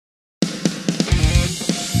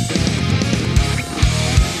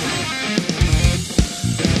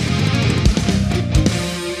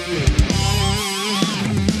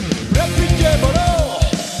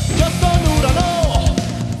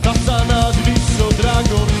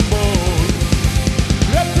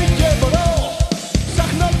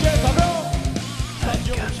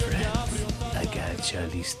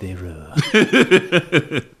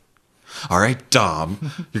thereof. All right,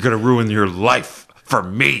 Dom, you're going to ruin your life for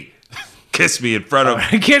me. Kiss me in front of...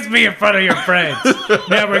 Kiss me in front of your friends.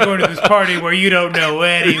 Now we're going to this party where you don't know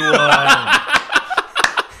anyone.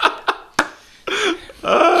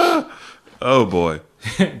 Oh, boy.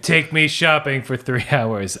 Take me shopping for 3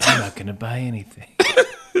 hours. I'm not going to buy anything.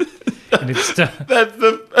 And it's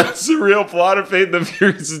That's the real plot of Fate and the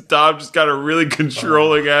Furious. Is Dom just got a really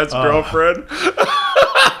controlling-ass girlfriend.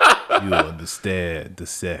 You understand. The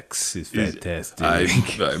sex is fantastic. I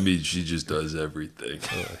mean, she just does everything.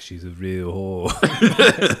 She's a real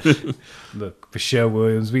whore. Look, Michelle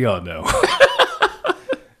Williams, we all know.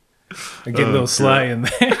 I get a little sly in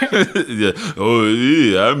there. Yeah. Oh,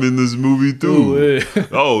 yeah, I'm in this movie too.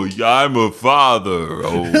 Oh, yeah, I'm a father.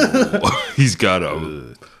 Oh, he's got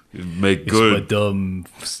to make good. It's my dumb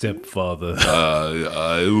stepfather.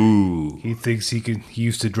 Ooh. He thinks he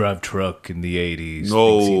used to drive truck in the 80s.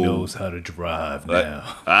 No. Thinks he knows how to drive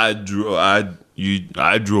now. I drove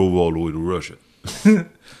all the way to Russia.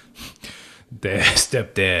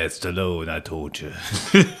 Stepdad Stallone, I told you.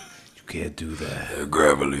 You can't do that. The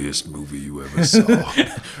graveliest movie you ever saw.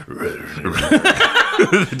 The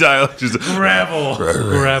dialect is Gravel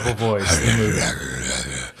voice. The movie.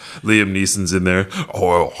 Liam Neeson's in there.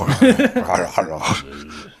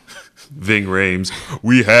 Ving Rhames.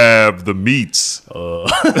 We have the meats.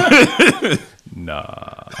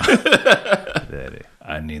 Nah. Daddy,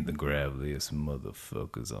 I need the graveliest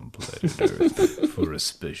motherfuckers on planet Earth for a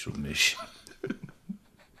special mission.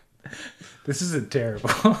 This isn't terrible.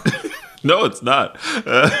 No, it's not.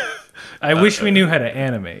 I wish we knew how to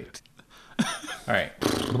animate. All right.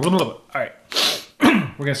 We're going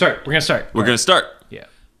to start. Yeah.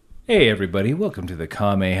 Hey, everybody. Welcome to the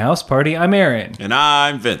Kame House Party. I'm Aaron. And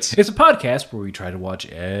I'm Vince. It's a podcast where we try to watch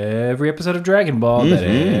every episode of Dragon Ball that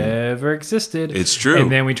ever existed. It's true.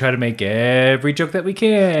 And then we try to make every joke that we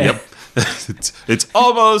can. Yep. It's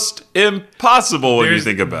almost impossible when you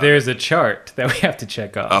think about it. There's a chart that we have to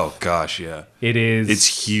check off. Oh, gosh, yeah.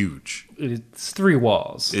 It's huge. It's 3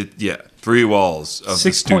 walls. 3 walls of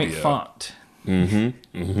the studio. 6-point font.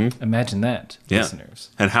 Imagine that, listeners.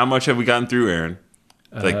 And how much have we gotten through, Aaron?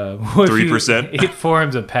 Like 3%? It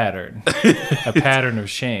forms a pattern. A pattern of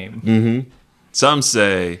shame. Some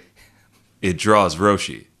say it draws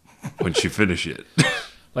Roshi when she finishes it.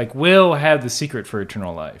 Like, we'll have the secret for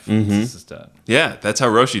eternal life. This is done. Yeah, that's how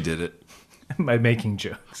Roshi did it. By making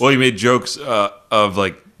jokes. Well, he made jokes of,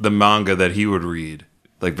 like, the manga that he would read.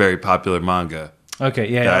 Like, very popular manga. Okay,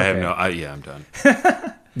 yeah. I'm done.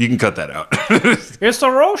 You can cut that out. It's the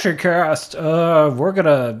Roshi cast. We're going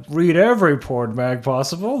to read every porn mag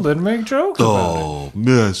possible, then make jokes about it.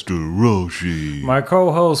 Master Roshi. My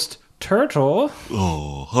co-host, Turtle.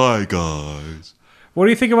 Oh, hi, guys. What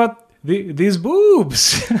do you think about these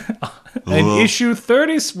boobs? Issue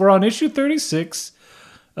 30, we're on issue 36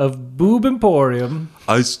 of Boob Emporium.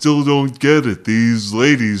 I still don't get it. These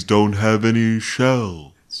ladies don't have any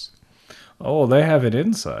shells. Oh, they have an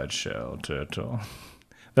inside shell, Turtle.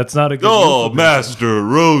 That's not a good euphemism. Master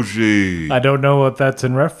Roshi. I don't know what that's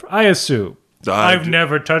in reference. I assume. I've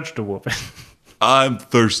never touched a woman. I'm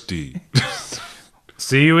thirsty.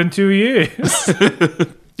 See you in 2 years.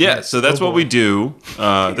 Yeah, so that's what we do.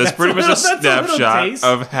 That's pretty much a snapshot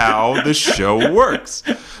of how the show works.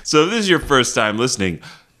 So if this is your first time listening,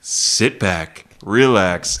 sit back,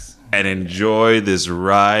 relax, and enjoy this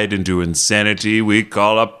ride into insanity we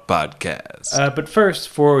call a podcast. But first,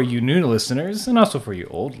 for you new listeners, and also for you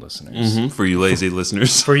old listeners. For you lazy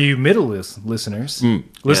listeners. For you middle listeners.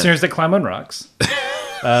 Listeners that climb on rocks.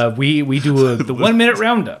 We do the 1 minute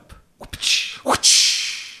roundup.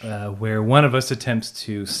 Where one of us attempts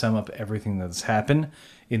to sum up everything that's happened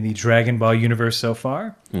in the Dragon Ball universe so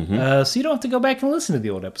far. So you don't have to go back and listen to the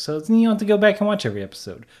old episodes, and you don't have to go back and watch every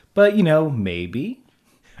episode. But, maybe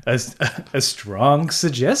a strong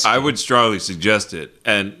suggestion. I would strongly suggest it.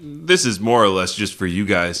 And this is more or less just for you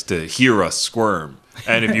guys to hear us squirm.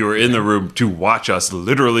 And if you were in the room, to watch us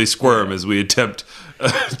literally squirm as we attempt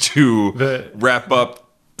to wrap up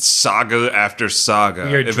saga after saga.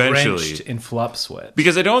 We are eventually drenched in flop sweat.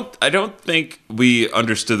 Because I don't think we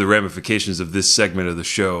understood the ramifications of this segment of the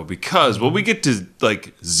show, because when we get to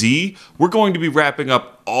like Z, we're going to be wrapping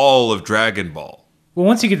up all of Dragon Ball. Well,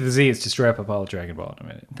 once you get to the Z, it's just wrap up all of Dragon Ball in a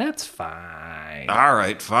minute. That's fine. All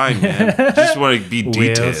right, fine, man. Just want to be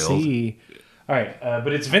detailed. We'll see. All right,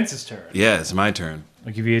 but it's Vince's turn. Yeah, it's my turn.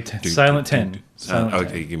 I'll give you a silent 10.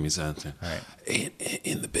 Okay, give me silent 10. All right.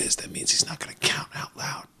 In the biz, that means he's not going to count out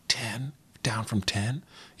loud 10, down from 10.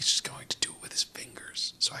 He's just going to do it with his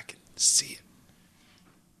fingers so I can see it.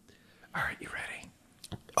 All right, you ready?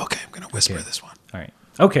 Okay, I'm going to whisper this one. All right.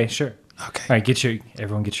 Okay, sure. Okay. All right,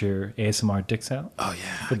 everyone get your ASMR dicks out. Oh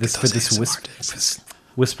yeah. For this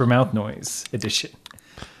whisper mouth noise edition.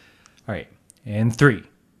 All right, and 3,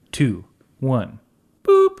 2, 1,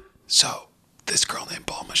 boop. So this girl named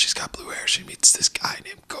Bulma, she's got blue hair. She meets this guy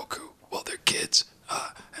named Goku. Well, they're kids,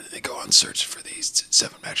 and then they go on search for these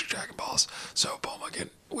 7 magic Dragon Balls. So Bulma can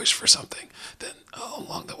wish for something. Then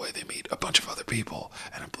along the way, they meet a bunch of other people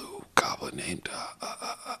and a blue goblin named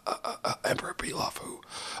Emperor Pilaf, who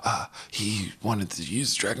he wanted to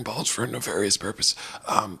use Dragon Balls for a nefarious purpose,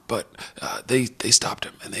 but they stopped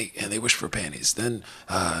him and they wished for panties. Then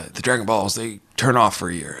the Dragon Balls, they turn off for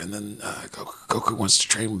a year, and then Goku wants to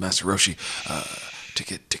train with Master Roshi to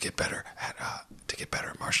get better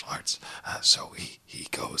at martial arts. So he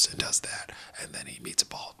goes and does that, and then he meets a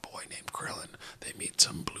bald boy named Krillin. They meet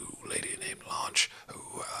some blue lady named Launch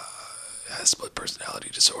who has split personality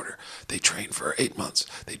disorder. They train for 8 months.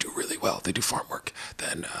 They do really well. They do farm work.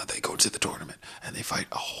 Then they go to the tournament and they fight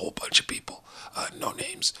a whole bunch of people, no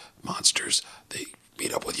names, monsters. They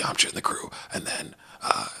meet up with Yamcha and the crew, and then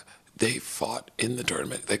they fought in the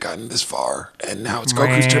tournament. They gotten this far, and now it's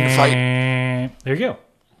Goku's turn to fight. There you go.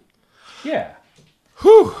 Yeah.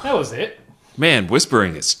 Whew. That was it. Man,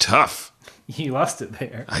 whispering is tough. You lost it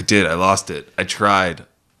there. I did. I lost it. I tried.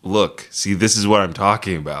 Look, see, this is what I'm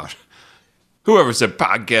talking about. Whoever said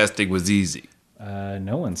podcasting was easy?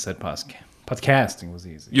 No one said podcasting was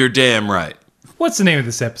easy. You're damn right. What's the name of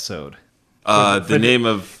this episode? Name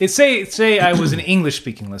of... Say I was an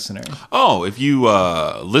English-speaking listener. Oh, if you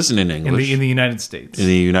listen in English... In the United States. In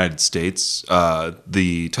the United States,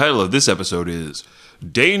 the title of this episode is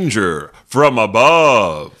Danger from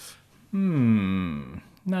Above.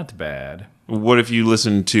 Not bad. What if you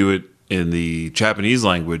listened to it in the Japanese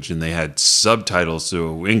language and they had subtitles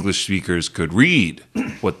so English speakers could read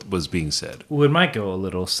what was being said? Well, it might go a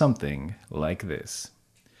little something like this.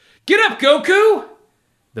 Get up, Goku!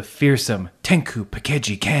 The fearsome Tenku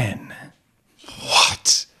Pakeji Ken.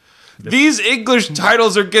 What? These English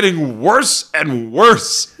titles are getting worse and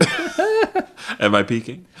worse. Am I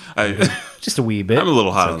peaking? Just a wee bit. I'm a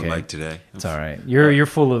little hot on the mic today. It's all right. You're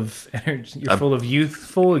full of energy. You're full of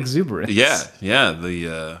youthful exuberance.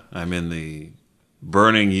 Yeah. I'm in the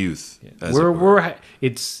burning youth. Yeah.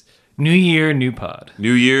 It's New Year, new pod.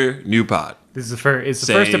 New Year, new pod. This is the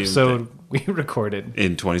first episode we recorded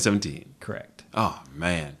in 2017. Correct. Oh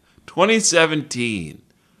man, 2017.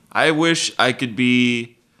 I wish I could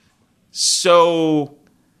be so.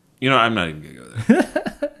 I'm not even gonna go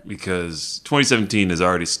there because 2017 has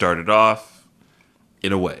already started off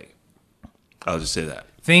in a way. I'll just say that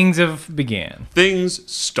things have began. Things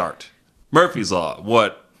start. Murphy's Law.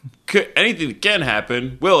 Anything that can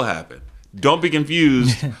happen will happen. Don't be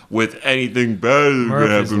confused with anything bad that can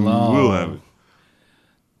happen will happen.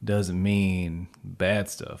 Doesn't mean bad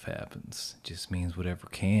stuff happens. It just means whatever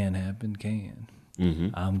can happen can. Mm-hmm.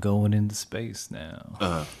 I'm going into space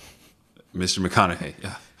now. Mr. McConaughey.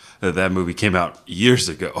 Yeah. That movie came out years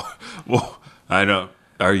ago. Well, I know.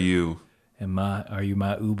 Are you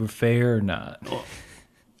my Uber fare or not?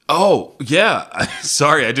 Oh, yeah.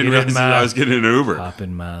 Sorry, I didn't realize I was getting an Uber. Hop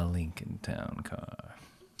in my Lincoln Town car.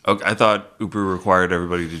 Okay, I thought Uber required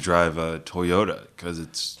everybody to drive a Toyota because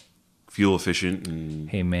it's fuel efficient. And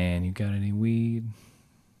hey, man, you got any weed?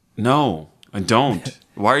 No, I don't.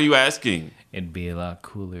 Why are you asking? It'd be a lot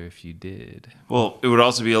cooler if you did. Well, it would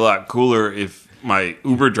also be a lot cooler if my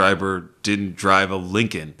Uber driver didn't drive a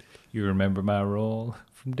Lincoln. You remember my role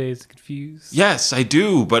from Days Confused? Yes, I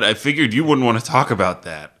do, but I figured you wouldn't want to talk about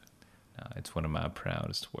that. No, it's one of my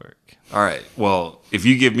proudest work. All right, well, if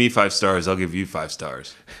you give me 5 stars, I'll give you 5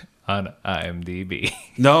 stars. On IMDb.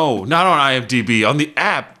 No, not on IMDb, on the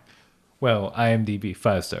app. Well, IMDb,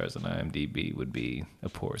 5 stars on IMDb would be a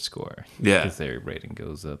poor score. Yeah. Because their rating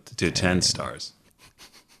goes up to 10 stars.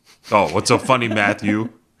 Oh, what's so funny, Matthew?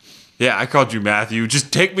 Yeah, I called you Matthew.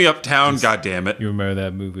 Just take me uptown, goddammit. You remember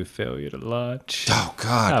that movie Failure to Launch? Oh,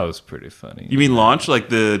 God. That was pretty funny. You mean Launch, like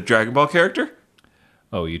the Dragon Ball character?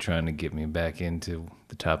 Oh, you trying to get me back into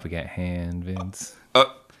the topic at hand, Vince?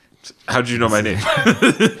 How'd you know my name?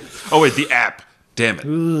 Oh, wait, the app. Damn it.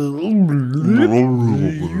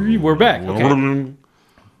 We're back. Okay.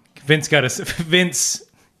 Vince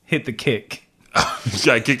hit the kick.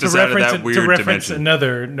 I kicked us out of that weird dimension.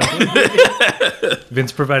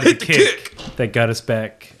 Vince provided the kick that got us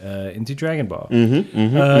back into Dragon Ball.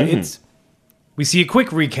 We see a quick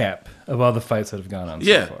recap of all the fights that have gone on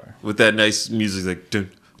so far. With that nice music like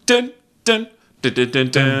dun dun dun dun dun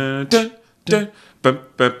dun dun dun dun.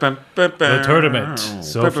 The tournament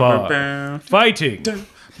so far. Fighting.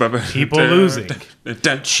 People losing.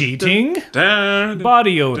 Cheating.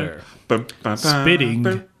 Body odor.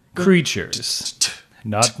 Spitting creatures,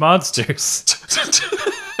 not monsters.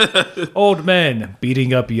 Old men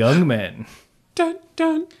beating up young men. Dun,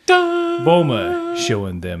 dun, dun. Bulma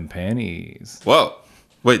showing them panties. Whoa.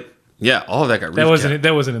 Wait. Yeah, all of that got recapped.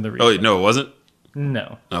 That wasn't in the recap. Oh, wait, no, it wasn't?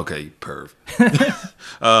 No. Okay, you perv.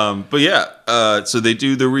 But yeah, so they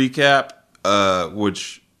do the recap,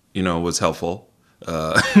 which, was helpful.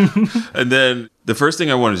 And then the first thing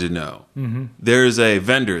I wanted to know, there's a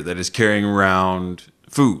vendor that is carrying around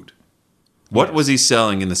food. What was he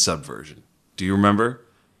selling in the subversion? Do you remember?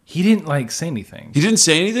 He didn't say anything. He didn't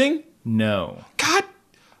say anything? No. God,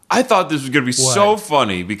 I thought this was going to be so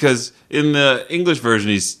funny because in the English version,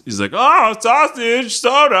 he's like, oh, sausage,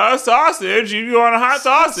 soda, sausage. You want a hot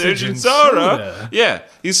sausage and soda. Yeah,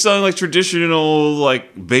 he's selling traditional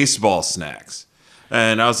baseball snacks.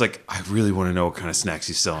 And I was like, I really want to know what kind of snacks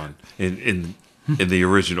he's selling in the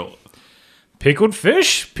original. Pickled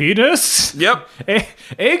fish, penis. Yep.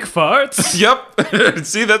 Egg farts. Yep.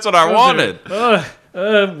 See, that's what I wanted.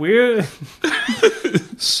 Weird.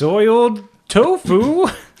 Soiled tofu.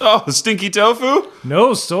 Oh, stinky tofu?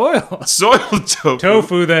 No, soil. Soiled tofu.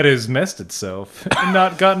 Tofu that has messed itself and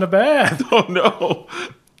not gotten a bath. Oh, no.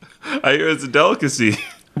 I hear it's a delicacy.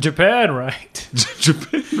 Japan, right?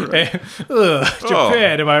 Japan, right?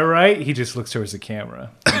 Japan, am I right? He just looks towards the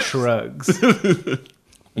camera and shrugs.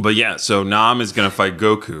 But yeah, so Nam is going to fight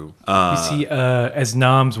Goku. We see, as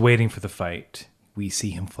Nam's waiting for the fight, we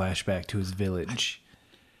see him flashback to his village.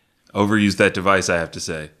 Overuse that device, I have to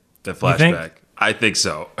say. That flashback. I think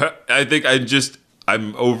so. I think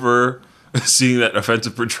I'm over seeing that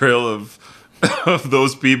offensive portrayal of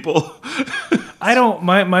those people.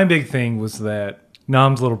 My big thing was that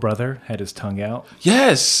Nam's little brother had his tongue out.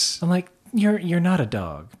 Yes. I'm like, you're not a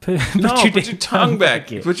dog. Put your tongue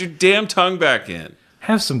back in. Put your damn tongue back in.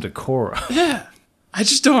 Have some decorum. Yeah. I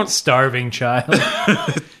just don't. Starving child.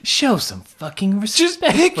 Show some fucking respect. Just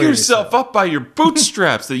pick yourself up by your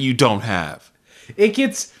bootstraps that you don't have.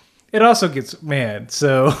 It also gets, man.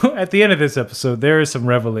 So at the end of this episode, there are some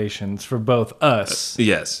revelations for both us.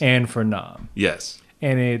 Yes. And for Nam. Yes.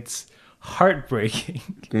 And it's heartbreaking.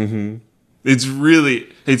 Mm-hmm.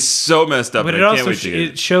 It's so messed up. But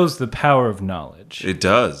it shows the power of knowledge. It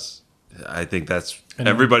does. I think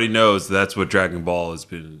everybody knows that's what Dragon Ball has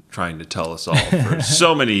been trying to tell us all for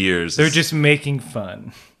so many years. They're just making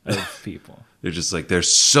fun of people. They're just like,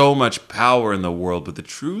 there's so much power in the world, but the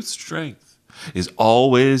true strength is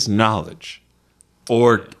always knowledge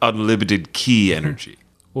or unlimited ki energy.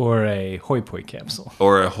 Or a hoi poi capsule.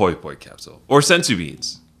 Or a hoi poi capsule. Or sensu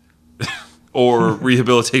beans. Or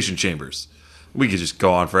rehabilitation chambers. We could just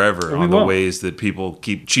go on forever on the ways that people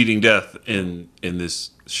keep cheating death in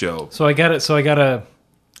this show. So I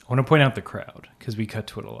want to point out the crowd because we cut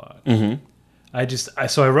to it a lot. Mm-hmm.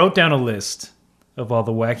 So I wrote down a list of all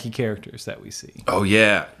the wacky characters that we see. Oh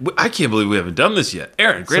yeah, I can't believe we haven't done this yet,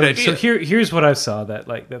 Aaron. Great idea. So here's what I saw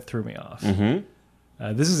that threw me off.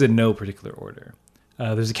 Mm-hmm. This is in no particular order.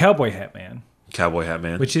 There's a cowboy hat man. Cowboy hat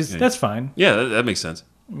man, which is that's fine. Yeah, that makes sense.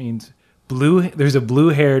 It means there's a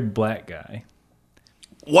blue-haired black guy.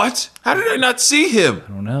 What? How did I not see him?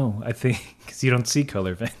 I don't know. I think because you don't see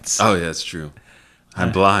color, Vince. Oh yeah, that's true.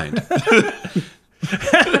 I'm blind.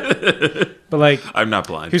 But I'm not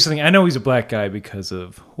blind. Here's the thing. I know he's a black guy because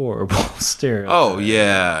of horrible stereotypes. Oh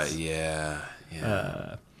yeah.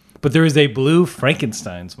 But there is a blue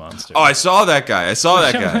Frankenstein's monster. Oh, I saw that guy.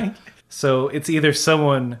 So it's either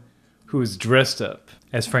someone who is dressed up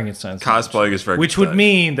as Frankenstein's cosplaying monster, as Frankenstein, which would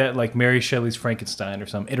mean that Mary Shelley's Frankenstein or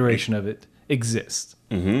some iteration of it exists.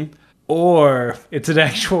 Mm-hmm. Or it's an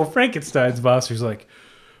actual Frankenstein's monster who's like,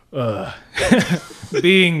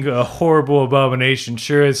 being a horrible abomination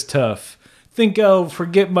sure is tough. Think I'll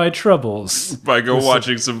forget my troubles by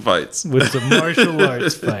watching some fights with some martial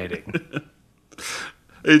arts fighting.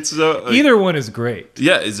 It's either one is great.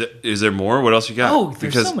 Yeah, is there more? What else you got? Oh,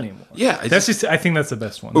 there's so many more. Yeah, I think that's the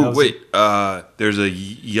best one. Oh wait, there's a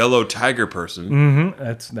yellow tiger person.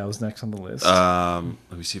 Mm-hmm. That was next on the list.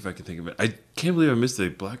 Let me see if I can think of it. I can't believe I missed the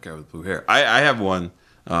black guy with blue hair. I have one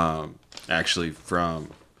actually from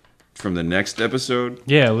the next episode.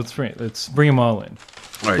 Yeah, let's bring them all in.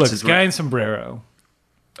 All right, look, guy in sombrero.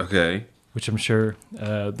 Okay, which I'm sure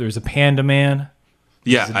there's a Panda Man.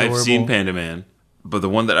 Yeah, I've seen Panda Man. But the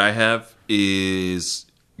one that I have is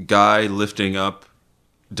guy lifting up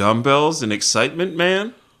dumbbells in Excitement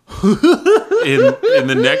Man in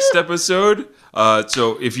the next episode.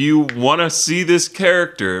 So if you want to see this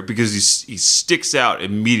character, because he sticks out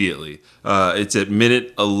immediately, it's at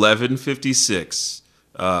minute 11:56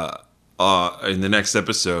 in the next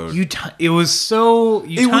episode. You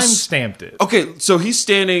time stamped it. Okay, so he's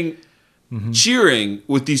standing cheering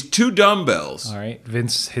with these 2 dumbbells. All right.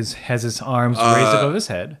 Vince has his arms raised above his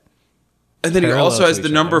head. And then he Parallel also has to the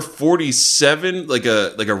each number other. 47, like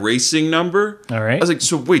a racing number. All right. I was like,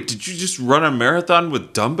 so wait, did you just run a marathon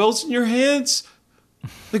with dumbbells in your hands?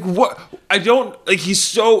 Like what? I don't like. He's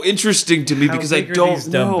so interesting to me How because I big are don't these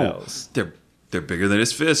know. dumbbells? They're bigger than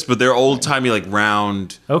his fist, but they're old timey like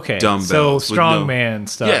round Okay. dumbbells. So with no- strongman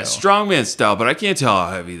style. Yeah, strongman style, but I can't tell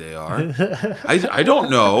how heavy they are. I don't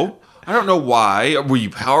know. I don't know why. Were you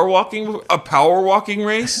power walking a power walking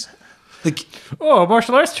race? Like Oh, a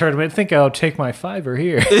martial arts tournament. I think I'll take my $5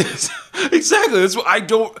 here. exactly. That's what I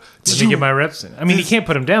don't. Let me get my reps in. I mean, you can't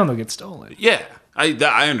put them down; they'll get stolen. Yeah,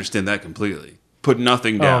 I understand that completely. Put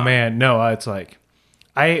nothing down. Oh man, no! It's like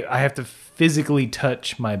I have to physically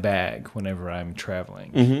touch my bag whenever I'm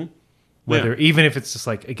traveling. Mm-hmm. Whether even if it's just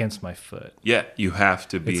like against my foot. Yeah, you have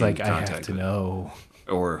to be It's in like I contact have to with it. know.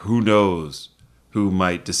 Or who knows who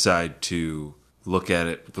might decide to look at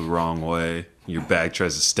it the wrong way. Your bag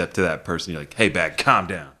tries to step to that person. You're like, hey, bag, calm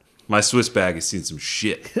down. My Swiss bag has seen some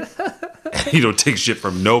shit. You don't take shit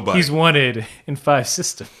from nobody. He's wanted in 5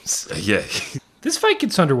 systems. Yeah. This fight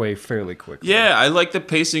gets underway fairly quickly. Yeah, I like the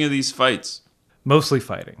pacing of these fights. Mostly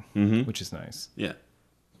fighting, which is nice. Yeah.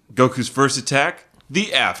 Goku's first attack,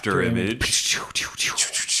 the after image,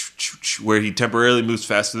 where he temporarily moves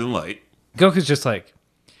faster than light. Goku's just like,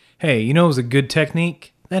 hey, you know it was a good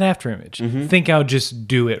technique? That after image. Think I'll just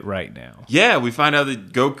do it right now. Yeah, we find out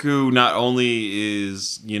that Goku not only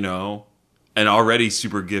is, an already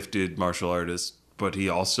super gifted martial artist, but he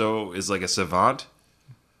also is like a savant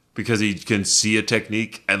because he can see a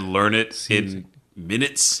technique and learn it in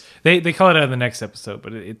minutes. They call it out in the next episode,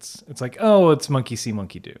 but it's like, oh, it's monkey see,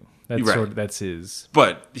 monkey do. That's Right. that's his.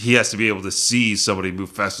 But he has to be able to see somebody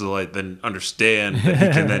move faster than light, then understand that he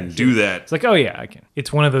can then do that. It's like, oh yeah, I can.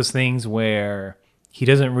 It's one of those things where he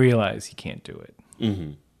doesn't realize he can't do it.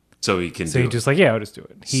 So he can So do he's just like, yeah, I'll just do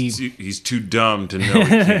it. it. He's too dumb to know he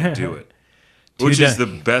can't do it. Which is the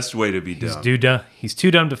best way to be dumb. He's too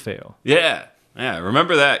dumb to fail. Yeah. Yeah.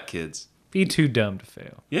 Remember that, kids. Be too dumb to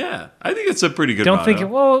fail. Yeah. I think it's a pretty good Don't motto. think,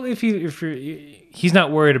 well, if you're, he's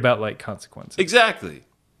not worried about like consequences. Exactly.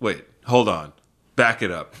 Wait, hold on. Back it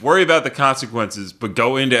up. Worry about the consequences, but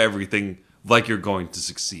go into everything like you're going to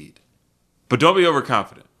succeed. But don't be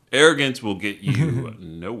overconfident. Arrogance will get you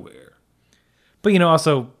nowhere. But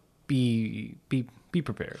also be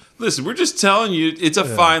prepared. Listen, we're just telling you it's a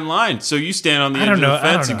fine line. So you stand on the edge of the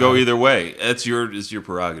fence and go either way. It's your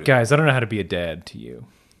prerogative. Guys, I don't know how to be a dad to you.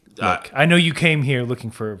 Look, I know you came here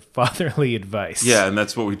looking for fatherly advice. Yeah, and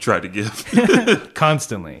that's what we try to give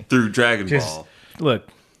Constantly. through Dragon Ball. Look,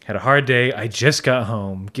 had a hard day. I just got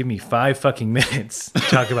home. Give me 5 fucking minutes to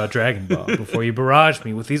talk about Dragon Ball before you barrage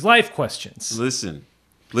me with these life questions. Listen,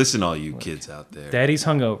 all you kids out there. Daddy's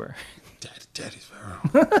hungover. Daddy's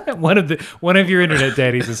very one of your internet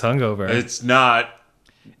daddies is hungover. It's not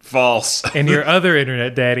false. And your other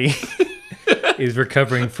internet daddy is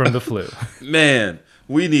recovering from the flu. Man,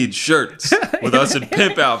 we need shirts with us in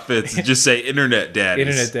pimp outfits that just say internet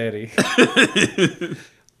daddies. Internet daddy.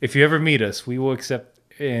 If you ever meet us, we will accept,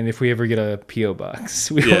 and if we ever get a P.O.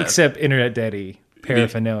 box, we will accept internet daddy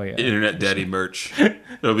paraphernalia. Internet daddy merch.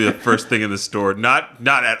 It'll be the first thing in the store. Not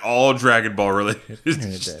at all Dragon Ball related.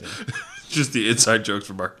 Internet daddy. Just the inside jokes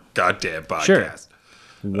from our goddamn podcast.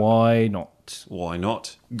 Sure. Why not? Why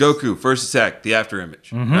not? Goku, first attack, the after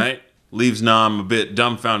image, right? Leaves Nam a bit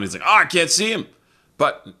dumbfounded. He's like, I can't see him.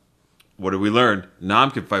 But what did we learn?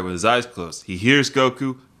 Nam can fight with his eyes closed. He hears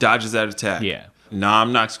Goku, dodges that attack. Yeah.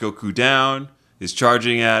 Nam knocks Goku down, is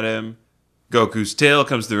charging at him. Goku's tail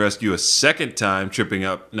comes to the rescue a second time, tripping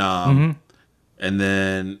up Nam. And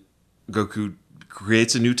then Goku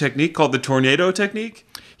creates a new technique called the tornado technique.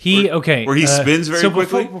 Where he spins very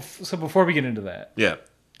quickly. So before we get into that, Yeah.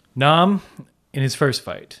 Nam, in his first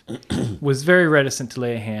fight, was very reticent to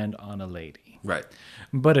lay a hand on a lady. Right.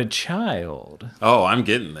 But a child... Oh, I'm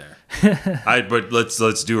getting there. But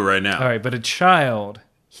let's do it right now. All right, but a child,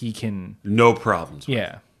 he can... No problems.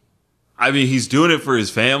 Yeah. I mean, he's doing it for his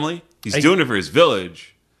family. He's doing it for his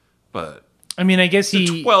village. But I mean, I guess a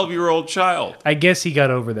 12-year-old child. I guess he got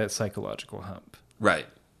over that psychological hump. Right.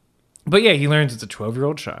 But yeah, he learns it's a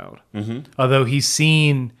 12-year-old child. Although he's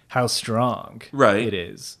seen how strong it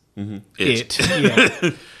is. It.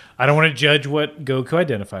 Yeah. I don't want to judge what Goku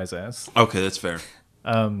identifies as. Okay, that's fair.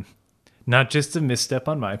 Not just a misstep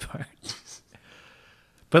on my part.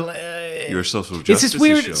 But Your social justice. it's just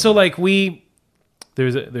weird. So like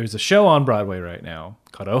there's a show on Broadway right now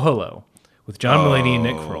called Oh Hello with John Mulaney and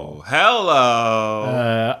Nick Kroll.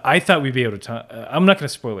 Hello. I thought we'd be able to. I'm not going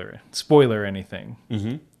to spoiler anything.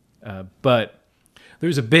 But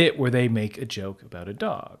there's a bit where they make a joke about a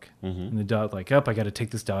dog. And the dog I got to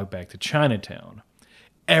take this dog back to Chinatown.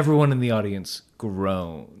 Everyone in the audience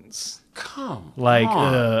groans. Come like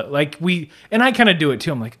on. And I kind of do it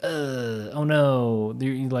too. I'm like, oh no,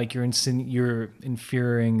 you're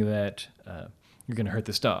inferring that you're gonna hurt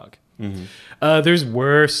this dog. There's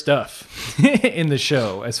worse stuff in the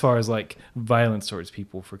show as far as like violence towards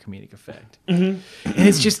people for comedic effect, and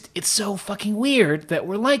it's so fucking weird that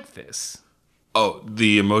we're like this. Oh,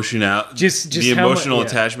 the emotional, just the emotional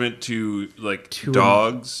attachment to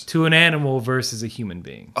dogs, to an animal versus a human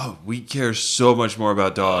being. Oh, we care so much more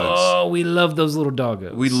about dogs. Oh, we love those little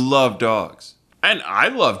doggos. We love dogs, and I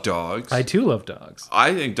love dogs. I too love dogs.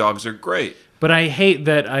 I think dogs are great, but I hate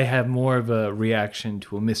that I have more of a reaction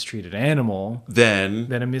to a mistreated animal than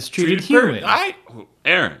a mistreated human.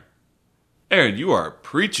 Aaron, you are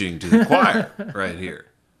preaching to the choir right here.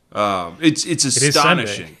 It's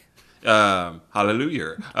astonishing.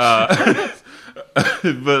 Hallelujah. But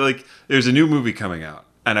there's a new movie coming out,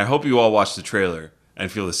 and I hope you all watch the trailer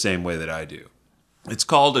and feel the same way that I do. It's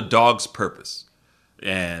called A Dog's Purpose,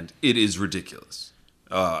 and it is ridiculous.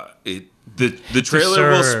 The trailer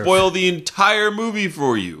will spoil the entire movie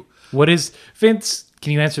for you. What is Vince?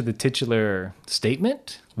 Can you answer the titular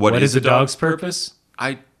statement? What is a dog's purpose?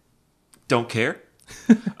 I don't care.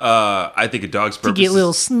 I think a dog's purpose to get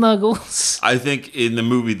little snuggles. I think in the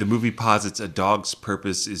movie posits a dog's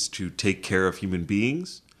purpose is to take care of human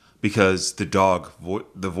beings, because the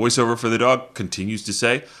voiceover for the dog continues to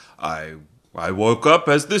say, I woke up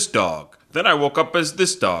as this dog, then I woke up as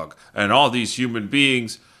this dog, and all these human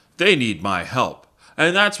beings, they need my help,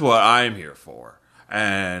 and that's what I'm here for.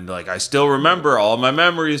 And I still remember all my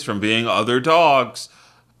memories from being other dogs,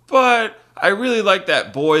 but I really like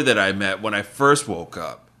that boy that I met when I first woke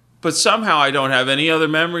up. But somehow I don't have any other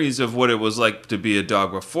memories of what it was like to be a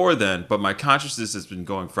dog before then, but my consciousness has been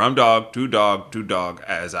going from dog to dog to dog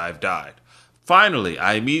as I've died. Finally,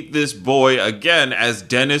 I meet this boy again as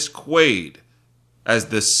Dennis Quaid, as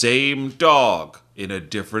the same dog in a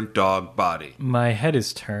different dog body. My head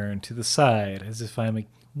is turned to the side as if I'm a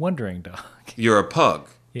wandering dog. You're a pug.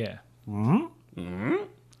 Yeah.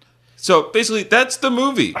 So basically, that's the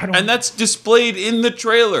movie, and that's displayed in the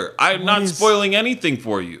trailer. I'm not spoiling anything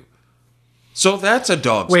for you. So that's a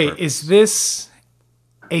dog's purpose. Is this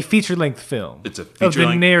a feature-length film? It's a feature-length.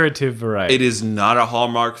 Of the narrative variety. It is not a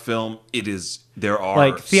Hallmark film. It is. There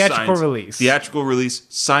are theatrical release. Theatrical release.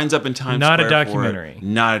 Signs up in Times Square. Not a documentary.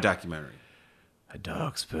 Not a documentary. A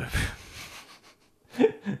dog's purpose.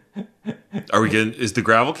 Are we getting? Is the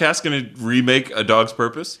Gravelcast going to remake A Dog's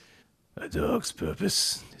Purpose? A dog's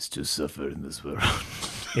purpose is to suffer in this world.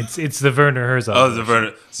 It's the Werner Herzog. Oh,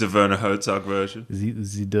 the Werner Herzog version.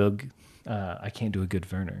 The dog. I can't do a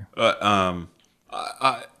good Werner. I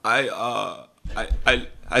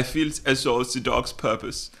feel as though the dog's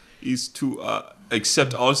purpose is to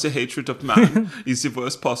accept all the hatred of man in the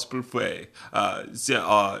worst possible way. There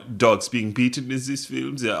are dogs being beaten in this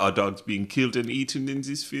film. There are dogs being killed and eaten in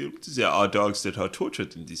this film. There are dogs that are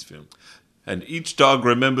tortured in this film. And each dog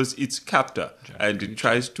remembers its captor, and it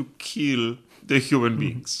tries to kill the human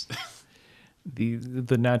beings.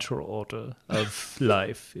 The natural order of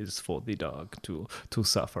life is for the dog to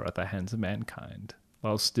suffer at the hands of mankind,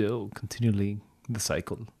 while still continually the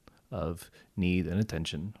cycle of need and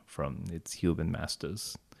attention from its human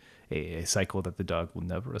masters. A cycle that the dog will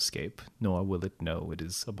never escape, nor will it know it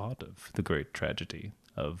is a part of the great tragedy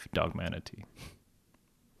of dogmanity.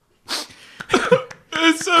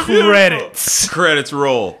 It's so Credits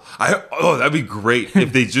roll. That'd be great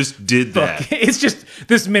if they just did that. It's just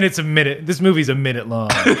this movie's a minute long.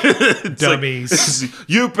 Dummies.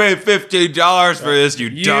 You paid $15 for this, you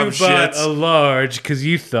dumb shits. You bought a large because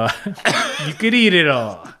you thought you could eat it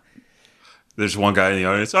all. There's one guy in the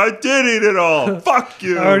audience. I did eat it all. Fuck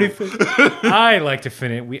you. I like to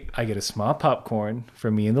finish. I get a small popcorn for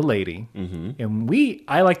me and the lady, and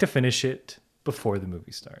I like to finish it before the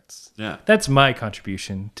movie starts. Yeah. That's my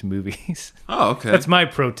contribution to movies. Oh, okay. That's my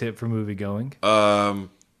pro tip for movie going.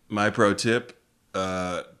 My pro tip,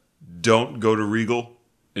 don't go to Regal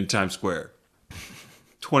in Times Square.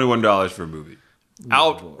 $21 for a movie.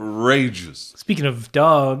 Outrageous. Speaking of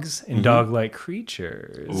dogs and dog-like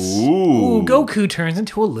creatures. Ooh. Goku turns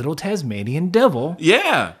into a little Tasmanian devil.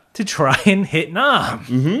 Yeah. To try and hit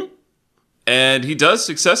Nam. And he does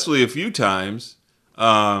successfully a few times.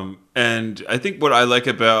 And I think what I like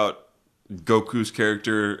about Goku's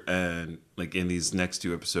character and in these next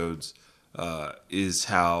two episodes is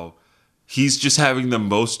how he's just having the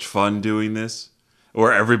most fun doing this,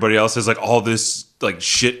 where everybody else has all this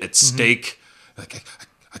shit at stake. I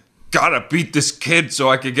gotta beat this kid so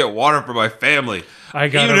I can get water for my family.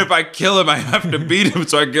 Even if I kill him, I have to beat him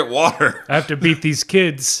so I get water. I have to beat these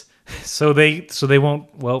kids so they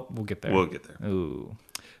won't. Well, we'll get there. We'll get there. Ooh.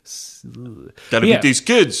 Gotta beat these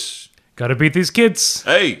kids. Gotta beat these kids.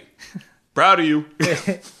 Hey, proud of you.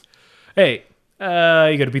 Hey,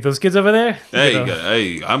 you gotta beat those kids over there?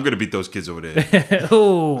 Hey, I'm gonna beat those kids over there.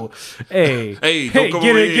 Oh, hey. Don't come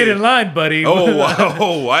over here. Get in line, buddy.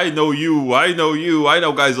 I know you. I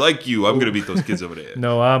know guys like you. I'm gonna beat those kids over there.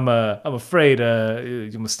 No, I'm afraid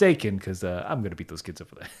you're mistaken because I'm gonna beat those kids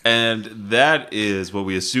over there. And that is what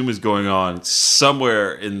we assume is going on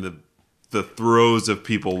somewhere in the throes of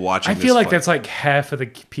people watching. I feel like that's like half of the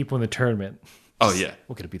people in the tournament. Oh, yeah.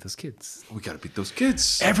 We're going to beat those kids. We got to beat those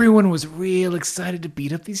kids. Everyone was real excited to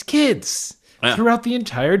beat up these kids throughout the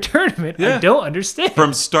entire tournament. Yeah. I don't understand.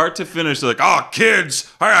 From start to finish, they're like, oh,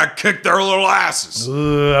 kids, I got to kick their little asses.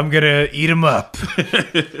 I'm going to eat them up.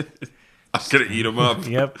 I'm going to eat them up.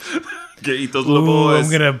 Yep. Gonna eat those little boys.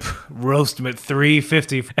 I'm going to roast them at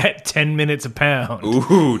 $3.50 at 10 minutes a pound.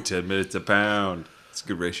 Ooh, 10 minutes a pound. It's a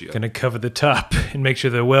good ratio. Going to cover the top and make sure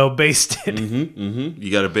they're well basted.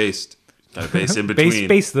 You got to baste. Got to baste in between.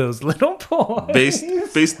 Baste those little boys.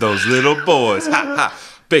 Baste those little boys. Ha, ha.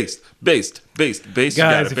 Baste. Guys,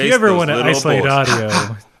 if you ever want to isolate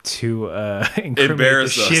audio to incriminate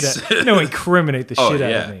the shit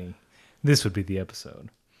out of me, this would be the episode.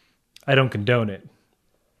 I don't condone it,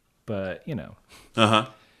 but, you know.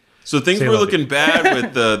 So things were looking bad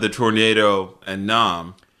with the tornado and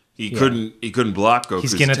Nam. He couldn't block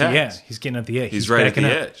Goku's attacks. He's getting at the edge. He's right at the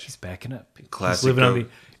edge. He's backing up. Classic. He's living on the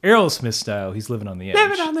Aerosmith style. He's living on the edge.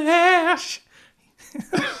 Living on the edge.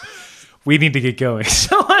 We need to get going.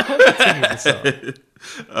 So I will continue this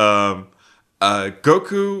on.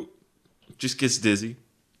 Goku just gets dizzy.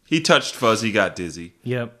 He touched Fuzzy, got dizzy.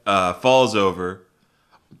 Yep. Falls over.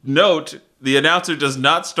 Note, the announcer does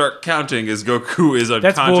not start counting as Goku is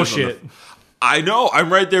unconscious. That's bullshit. I know.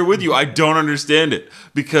 I'm right there with you. I don't understand it.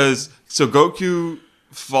 Because, so Goku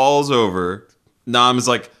falls over. Nam is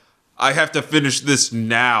like, I have to finish this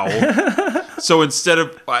now. So instead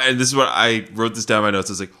of, and this is what I wrote this down in my notes.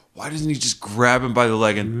 I was like, why doesn't he just grab him by the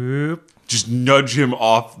leg and just nudge him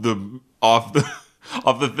off the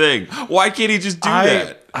thing? Why can't he just do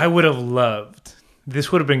that? I would have loved,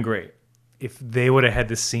 this would have been great if they would have had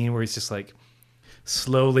this scene where he's just like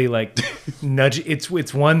slowly like nudge.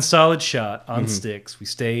 It's one solid shot on sticks. We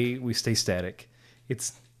stay static.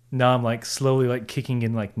 It's Nam like slowly like kicking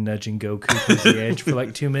and like nudging Goku towards the edge for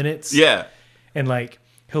like 2 minutes. Yeah. And like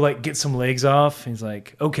he'll like get some legs off and he's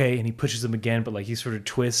like, okay, and he pushes him again, but like he sort of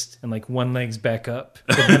twists and like one leg's back up,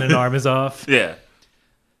 but then an arm is off. Yeah.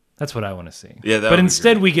 That's what I want to see. Yeah, but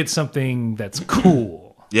instead we get something that's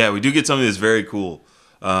cool. Yeah, we do get something that's very cool.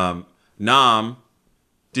 Nam,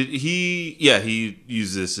 he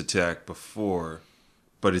used this attack before,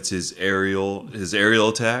 but it's his aerial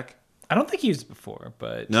attack. I don't think he used it before,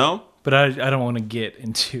 but no. But I don't want to get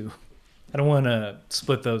into. I don't want to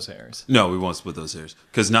split those hairs. No, we won't split those hairs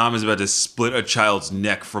because Nam is about to split a child's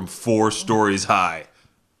neck from 4 stories high.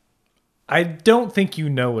 I don't think you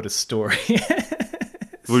know what a story is.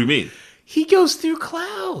 What do you mean? He goes through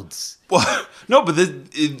clouds. Well, no, but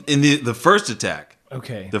in the first attack.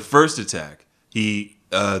 Okay. The first attack, the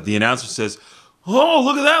announcer says, "Oh,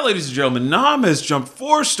 look at that, ladies and gentlemen! Nam has jumped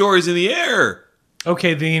 4 stories in the air."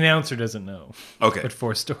 Okay, the announcer doesn't know. Okay. What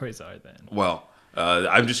 4 stories are then? Well,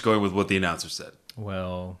 I'm just going with what the announcer said.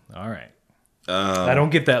 Well, all right. I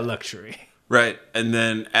don't get that luxury. Right, and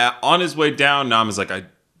then on his way down, Nam is like, I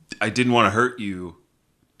didn't want to hurt you,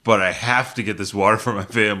 but I have to get this water for my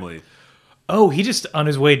family. Oh, he just, on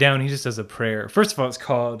his way down, he just does a prayer. First of all, it's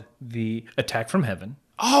called the Attack from Heaven.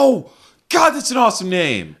 Oh, God, that's an awesome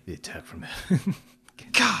name. The Attack from Heaven.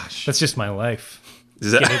 Gosh. That's just my life.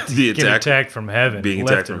 Is that the attack from heaven? Being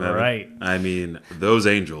left attacked from and heaven. Right. I mean, those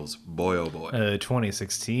angels, boy, oh boy.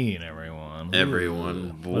 2016, everyone.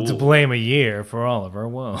 Everyone. Let's blame a year for all of our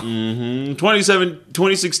woe.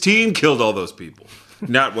 2016 killed all those people.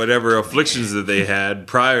 Not whatever afflictions that they had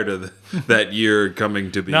prior to that year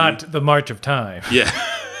coming to be. Not the March of Time. Yeah.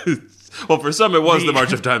 Well, for some, it was the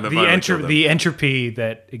March of Time that killed them. The entropy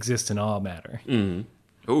that exists in all matter. Mm-hmm.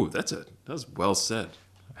 Oh, that was well said.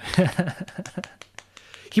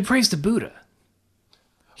 He prays to Buddha.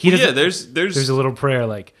 There's a little prayer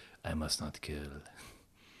like, I must not kill.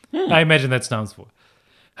 I imagine that's Nam's voice.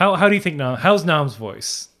 How do you think how's Nam's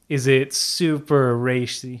voice? Is it super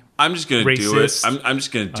racy? I'm just gonna do it. I'm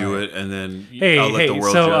just gonna do it, and then I'll let the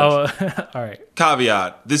world judge. All right.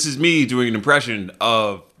 Caveat: this is me doing an impression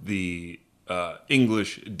of the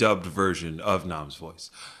English dubbed version of Nam's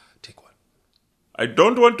voice. Take one. I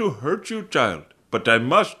don't want to hurt you, child, but I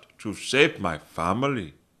must to save my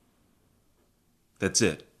family. That's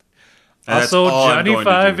it. And also, that's all Johnny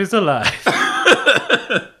Five is alive.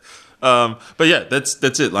 But yeah,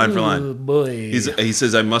 that's it, line for line. Oh, boy. He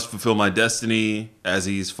says, I must fulfill my destiny as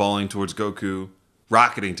he's falling towards Goku,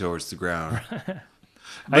 rocketing towards the ground.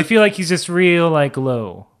 I feel like he's just real, like,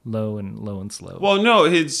 low and slow. Well, no,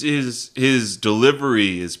 his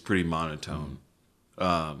delivery is pretty monotone.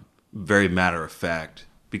 Very matter of fact.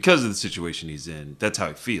 Because of the situation he's in, that's how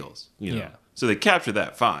he feels. You know? Yeah. So they capture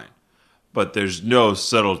that fine. But there's no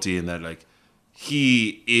subtlety in that. Like,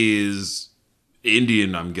 he is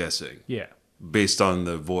Indian, I'm guessing. Yeah. Based on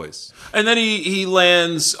the voice. And then he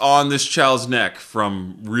lands on this child's neck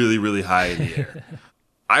from really, really high in the air.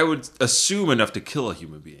 I would assume enough to kill a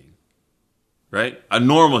human being. Right? A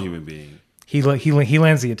normal human being. He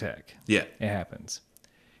lands the attack. Yeah. It happens.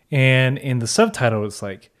 And in the subtitle, it's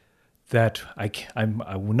like, that I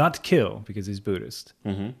will not kill because he's Buddhist.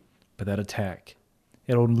 Mm-hmm. But that attack,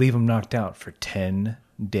 it'll leave him knocked out for 10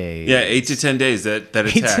 days. Yeah, 8 to 10 days, that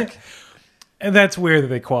attack. And that's where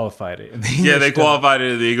they qualified it. Yeah, they qualified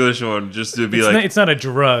it in the English one just to be it's not a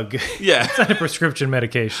drug. Yeah. It's not a prescription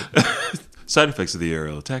medication. Side effects of the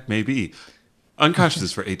aerial attack may be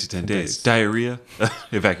unconsciousness for 8 to 10 days. Diarrhea,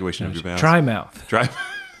 evacuation of your bowels. Dry mouth.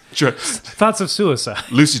 Thoughts of suicide.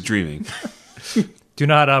 Lucid dreaming. Do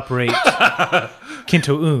not operate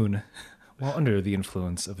Kinto-un while under the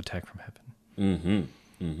influence of attack from heaven.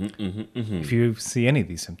 If you see any of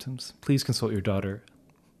these symptoms, please consult your daughter.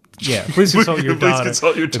 Yeah, please consult your daughter. Please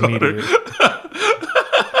consult your daughter.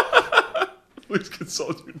 Please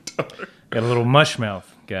consult your daughter. Got a little mush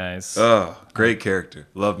mouth, guys. Oh, great character.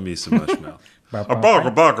 Love me some mush mouth.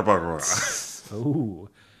 Ooh,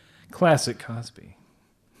 classic Cosby.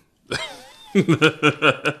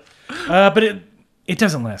 But it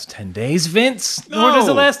doesn't last 10 days, Vince. No. Nor does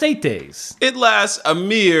it last 8 days. It lasts a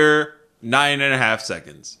mere 9.5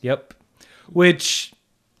 seconds. Yep. Which,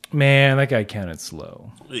 man, that guy counted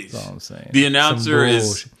slow. That's all I'm saying. The announcer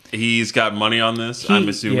he's got money on this, I'm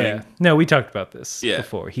assuming. Yeah. No, we talked about this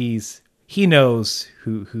before. He knows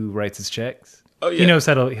who writes his checks. Oh, yeah. He knows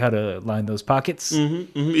how to line those pockets.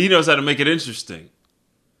 Mm-hmm, mm-hmm. He knows how to make it interesting.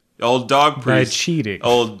 Old dog priest. By cheating.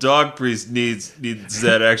 Old dog priest needs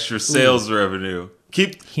that extra sales revenue.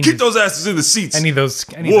 Keep those asses in the seats. I need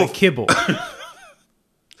that kibble.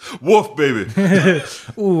 Wolf, baby.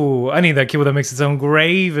 Ooh, I need that kibble that makes its own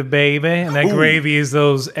gravy, baby. And that gravy is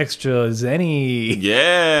those extra zenny.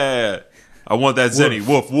 Yeah. I want that zenny.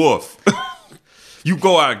 Woof, woof. You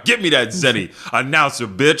go out and get me that zenny. Announcer,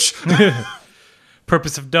 bitch.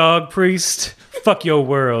 Purpose of dog priest. Fuck your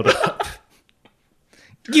world up.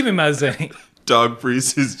 Give me my zenny. Dog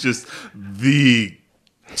priest is just the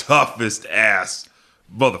toughest ass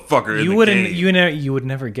motherfucker in the game. You would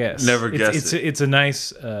never guess. Never guess it. It's a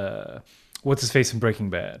nice what's his face in Breaking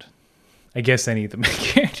Bad. I guess any of the main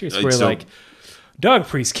characters where like dog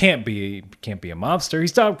priest can't be a mobster.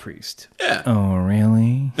 He's dog priest. Yeah. Oh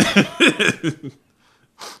really?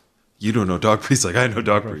 You don't know dog priest like I know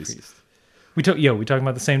dog priest. We talking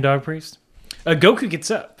about the same dog priest. Goku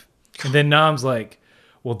gets up, and then Nam's like,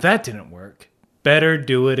 "Well, that didn't work. Better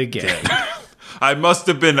do it again." I must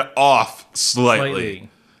have been off slightly.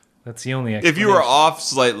 That's the only explanation. If you were off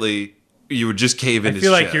slightly, you would just cave in his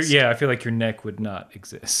chest. I feel like your neck would not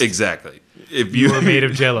exist. Exactly. If you are made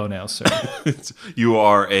of Jell-O now, sir. You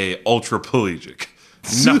are a ultraplegic.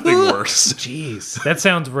 Nothing works. Jeez, that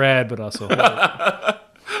sounds rad, but also horrible.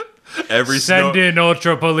 Send in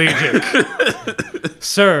ultraplegic,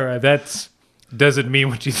 sir. That doesn't mean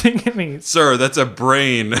what you think it means, sir. That's a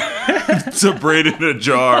brain. It's a brain in a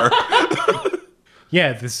jar.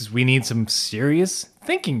 Yeah, we need some serious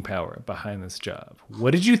thinking power behind this job.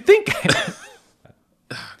 What did you think?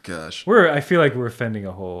 Gosh. I feel like we're offending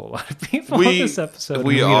a whole lot of people on this episode.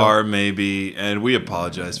 We are, maybe, and we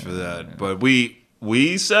apologize for that. But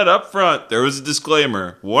we said up front, there was a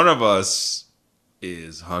disclaimer. One of us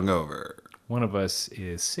is hungover. One of us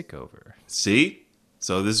is sick over. See?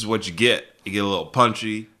 So this is what you get. You get a little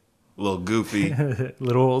punchy, a little goofy.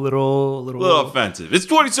 little offensive. It's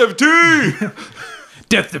 2017!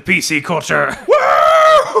 Death to PC culture.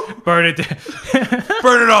 Woo! Burn it.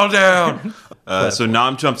 Burn it all down. So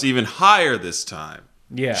Nam jumps even higher this time.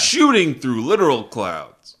 Yeah. Shooting through literal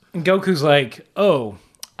clouds. And Goku's like, oh,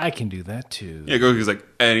 I can do that too. Yeah, Goku's like,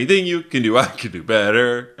 anything you can do, I can do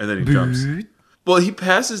better. And then he jumps. Well, he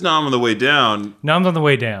passes Nam on the way down. Nam's on the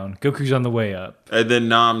way down. Goku's on the way up. And then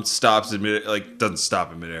Nam stops in mid, doesn't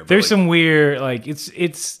stop in midair. There's some weird,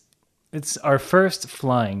 it's our first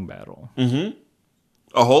flying battle. Mm-hmm.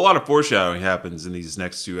 A whole lot of foreshadowing happens in these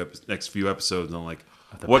next few episodes on what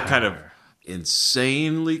power. Kind of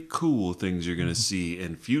insanely cool things you're going to see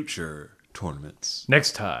in future tournaments.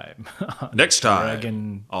 Next time.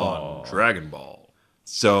 Dragon Ball.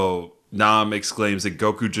 So Nam exclaims that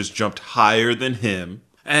Goku just jumped higher than him.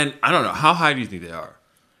 And I don't know, how high do you think they are?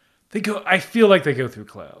 I feel like they go through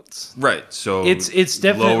clouds. Right. So it's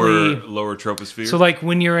definitely lower troposphere. So like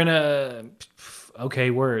when you're in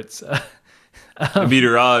words.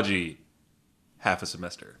 Meteorology, half a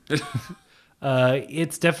semester.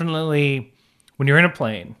 It's definitely when you're in a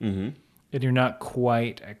plane and you're not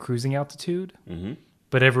quite at cruising altitude,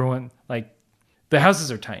 but everyone, like, the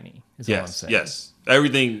houses are tiny, is what I'm saying. Yes.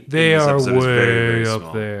 Everything they in this are episode way is very, very up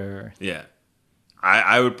small. there. Yeah.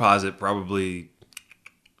 I would posit probably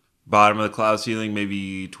bottom of the cloud ceiling,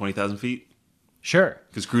 maybe 20,000 feet. Sure.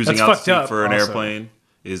 Because cruising altitude for an airplane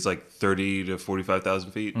is like 30 to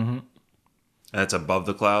 45,000 feet. Mm-hmm. And that's above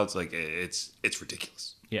the clouds. Like, it's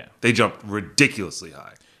ridiculous. Yeah. They jump ridiculously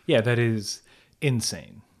high. Yeah, that is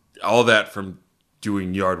insane. All that from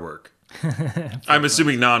doing yard work. I'm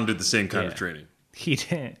assuming Nam did the same kind of training. He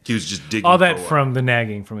did. He was just digging all that from the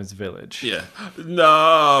nagging from his village. Yeah.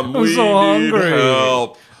 Nam, we so need hungry.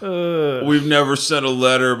 help. We've never sent a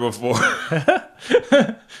letter before.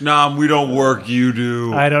 Nam, we don't work, you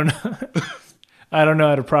do. I don't know. I don't know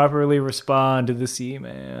how to properly respond to this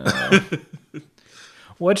email.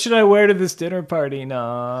 What should I wear to this dinner party,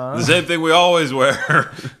 Nam? The same thing we always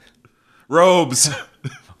wear. Robes.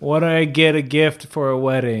 What do I get a gift for a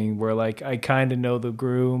wedding where, like, I kind of know the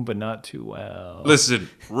groom, but not too well? Listen,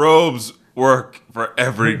 robes work for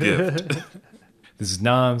every gift. This is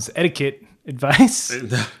Nam's etiquette advice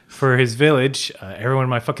for his village. Everyone in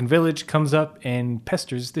my fucking village comes up and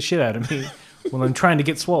pesters the shit out of me when I'm trying to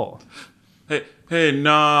get swole. Hey,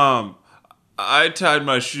 Nam, I tied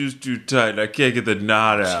my shoes too tight. I can't get the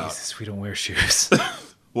knot out. Jesus, we don't wear shoes.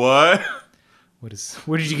 What?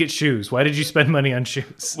 Where did you get shoes? Why did you spend money on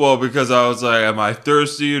shoes? Well, because I was like, am I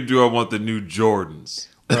thirsty or do I want the new Jordans?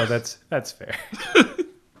 Well, that's fair.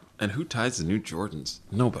 And who ties the new Jordans?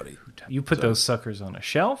 Nobody. You put those suckers on a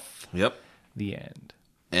shelf. Yep. The end.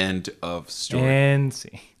 End of story.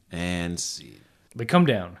 And see. They come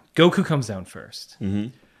down. Goku comes down first. Mm-hmm.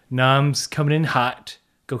 Nam's coming in hot.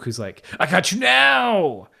 Goku's like, I got you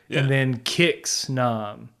now! Yeah. And then kicks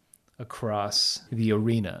Nam across the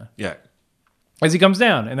arena. Yeah. As he comes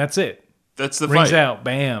down, and that's it. That's the Rings fight. out,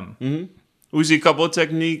 bam. Mm-hmm. We see a couple of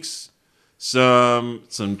techniques, some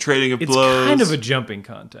trading of blows. It's kind of a jumping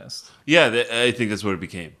contest. Yeah, I think that's what it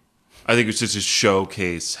became. I think it was just to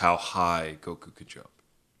showcase how high Goku could jump.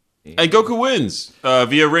 Yeah. And Goku wins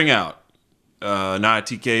via ring out.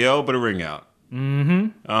 Not a TKO, but a ring out.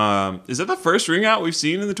 Mm-hmm. Is that the first ring out we've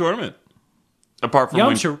seen in the tournament? Apart from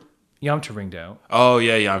Yamcha ringed out. Oh,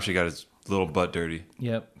 yeah, Yamcha got his little butt dirty.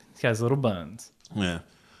 Yep. He's got his little buns. Yeah.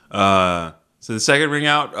 So the second ring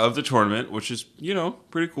out of the tournament, which is,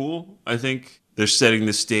 pretty cool. I think they're setting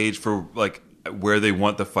the stage for, like, where they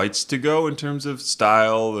want the fights to go in terms of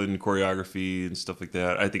style and choreography and stuff like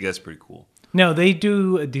that. I think that's pretty cool. No, they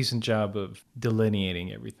do a decent job of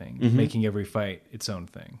delineating everything, making every fight its own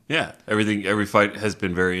thing. Yeah, every fight has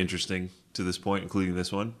been very interesting to this point, including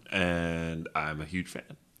this one, and I'm a huge fan.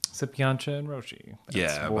 Except Yamcha and Roshi.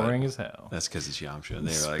 That's boring as hell. That's because it's Yamcha.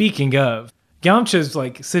 Speaking of, Yamcha's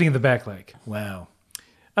like sitting in the back like, wow,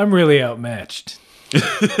 I'm really outmatched.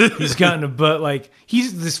 He's gotten a butt, like,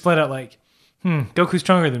 he's just flat out like, Goku's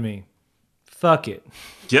stronger than me. Fuck it.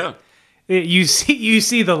 Yeah. You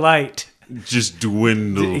see the light just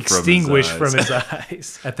dwindle extinguish from his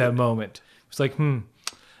eyes at that moment. It's like, I'm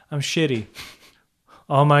shitty.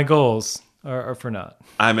 All my goals are for naught.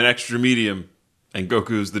 I'm an extra medium, and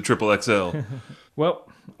Goku's the triple XL. Well,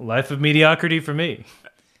 life of mediocrity for me.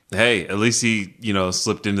 Hey, at least he,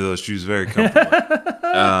 slipped into those shoes very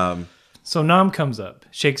comfortably. So Nam comes up,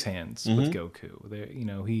 shakes hands with Goku. There,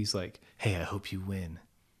 he's like, "Hey, I hope you win."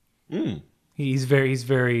 He's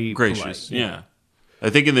very gracious. Polite, yeah. I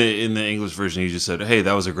think in the English version, he just said, "Hey,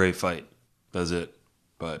 that was a great fight." That's it.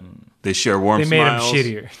 But they share warm smiles. They made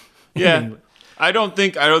him shittier. Yeah. I don't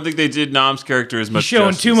think they did Nam's character as much. He's showing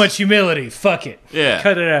justice. too much humility. Fuck it. Yeah.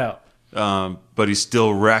 Cut it out. But he's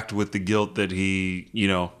still racked with the guilt that he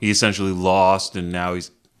essentially lost, and now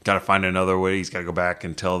he's got to find another way. He's got to go back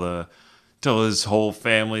and tell his whole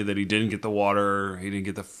family that he didn't get the water. He didn't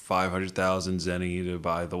get the 500,000 zeni to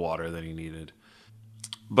buy the water that he needed.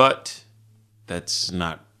 But that's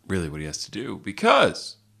not really what he has to do,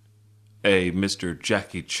 because a Mr.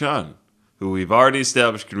 Jackie Chun, who we've already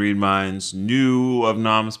established can read minds, knew of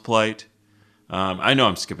Nam's plight. I know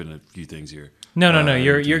I'm skipping a few things here. No.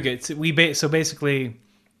 You're good. So basically,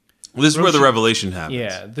 Well, this is where the revelation happens.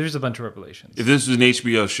 Yeah, there's a bunch of revelations. If this was an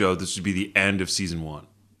HBO show, this would be the end of season 1.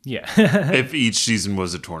 Yeah. If each season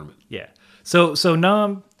was a tournament. Yeah. So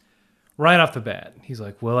Nam, right off the bat, he's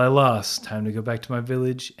like, well, I lost. Time to go back to my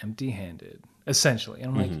village empty-handed, essentially.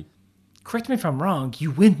 And I'm like, correct me if I'm wrong,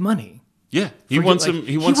 you win money. Yeah, he wants some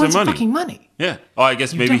money. Fucking money. Yeah. Oh, I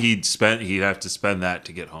guess maybe he'd have to spend that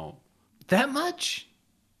to get home. That much?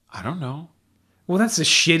 I don't know. Well, that's a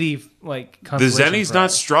shitty, like, the Zenny's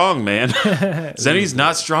not strong, man. Zenny's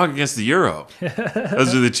not strong against the euro.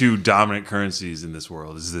 Those are the two dominant currencies in this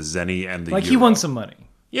world, is the Zenny and the euro. Like, he won some money.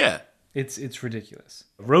 Yeah. It's ridiculous.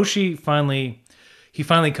 Roshi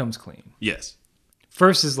finally comes clean. Yes.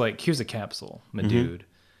 First is like, here's a capsule, my dude.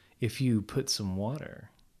 If you put some water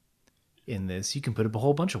in this, you can put up a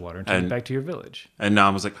whole bunch of water and take it back to your village. And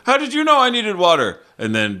Nam was like, how did you know I needed water?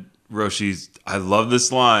 And then I love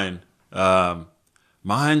this line.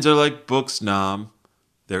 Minds are like books, Nam.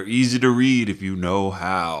 They're easy to read if you know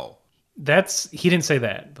how. He didn't say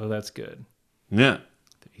that, but that's good. Yeah.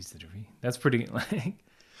 They're easy to read. That's pretty, like...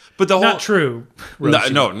 But the whole... Not true.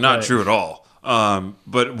 Roshi, not true at all.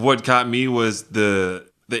 But what caught me was the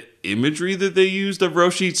imagery that they used of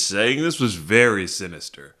Roshi saying this was very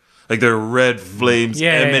sinister. Like there are red flames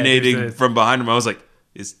emanating from behind him. I was like,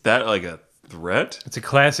 is that like a threat? It's a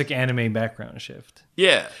classic anime background shift.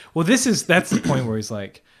 Yeah. Well, that's the point where he's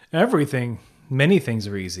like, many things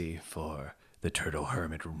are easy for the Turtle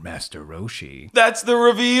Hermit Master Roshi. That's the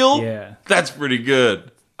reveal? Yeah. That's pretty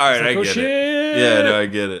good. All right, I get it. Yeah, no, I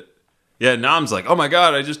get it. Yeah, Nam's like, oh my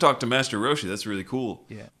god, I just talked to Master Roshi. That's really cool.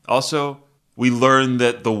 Yeah. Also, we learned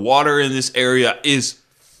that the water in this area is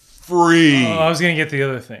free. Oh, I was going to get the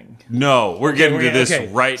other thing. No, we're getting to this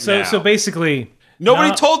right now. So basically...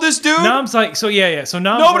 Nobody told this dude? Nam's like, so yeah. So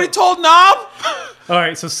Nam's Nobody told Nam? All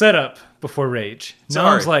right, so set up before Rage. Sorry.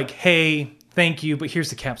 Nam's like, hey, thank you, but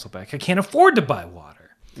here's the capsule back. I can't afford to buy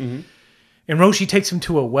water. Mm-hmm. And Roshi takes him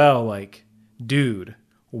to a well like, dude,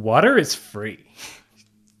 water is free.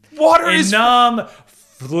 And Nam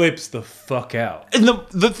flips the fuck out. And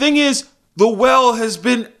the thing is, the well has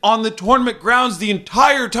been on the tournament grounds the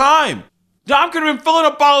entire time. Nam could have been filling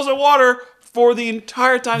up bottles of water for the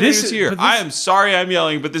entire time he was here. I am sorry I'm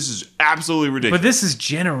yelling, but this is absolutely ridiculous. But this is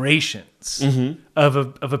generations of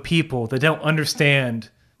a people that don't understand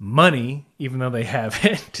money, even though they have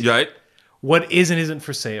it. Right. What is and isn't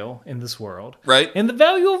for sale in this world. Right. And the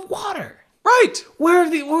value of water. Right. Who are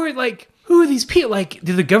these people? Like,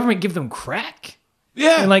 did the government give them crack?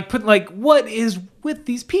 Yeah. And what is with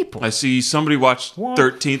these people? I see somebody watched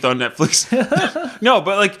 13th on Netflix. No,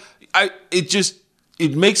 but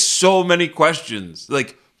it makes so many questions.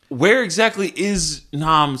 Like, where exactly is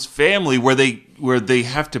Nam's family where they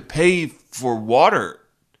have to pay for water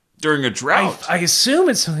during a drought? I assume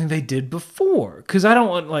it's something they did before, because I don't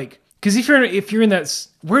want because if you're in that,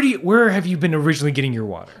 where have you been originally getting your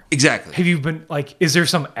water? Exactly. Have you been is there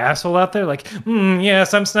some asshole out there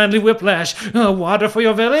yes, I'm Snidely Whiplash, water for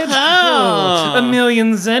your village, a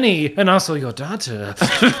million zenny, and also your daughter.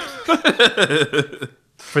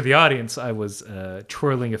 For the audience, I was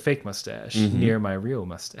twirling a fake mustache near my real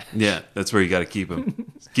mustache. Yeah, that's where you got to keep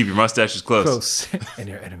them. Keep your mustaches close. And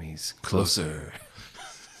your enemies closer.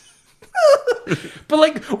 But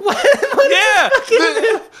what? Yeah,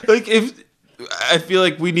 if I feel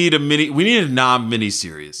like we need a Nam mini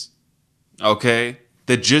series, okay?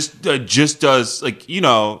 That just does if you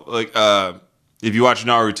watch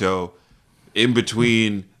Naruto, in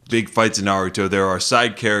between big fights in Naruto, there are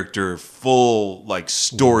side character full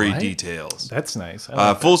story details. That's nice.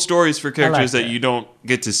 Full stories for characters that you don't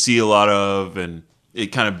get to see a lot of, and it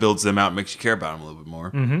kind of builds them out and makes you care about them a little bit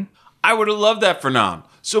more. Mm-hmm. I would have loved that for Nam.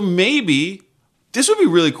 So maybe this would be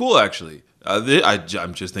really cool, actually.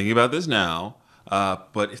 I'm just thinking about this now.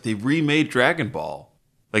 But if they remade Dragon Ball,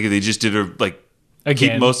 if they just did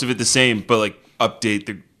keep most of it the same, but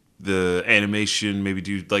update the animation, maybe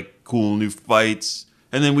do cool new fights.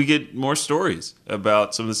 And then we get more stories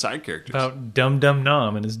about some of the side characters. About Dum Dum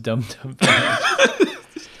Nam and his Dum Dum.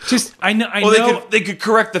 I know. They could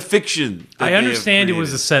correct the fiction. I understand it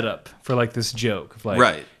was a setup for this joke of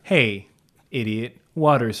right. Hey, idiot,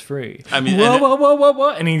 water's free. I mean, whoa,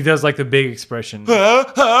 and he does the big expression, eyes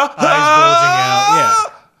bulging out. Yeah.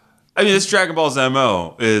 I mean, this Dragon Ball's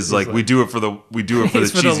MO is we do it for the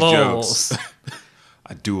cheesy jokes.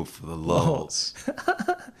 I do it for the lulz.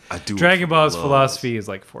 Dragon Ball's philosophy is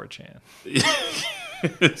 4chan.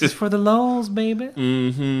 Just for the lulz, baby.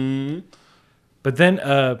 Mm-hmm. But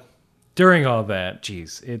then, during all that,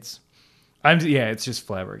 it's just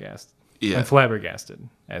flabbergasted. Yeah. I'm flabbergasted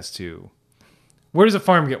as to where does a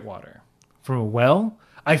farm get water? From a well?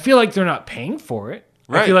 I feel like they're not paying for it.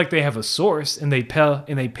 Right. I feel like they have a source and they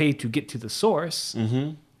pay to get to the source.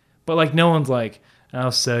 Mm-hmm. But like no one's like,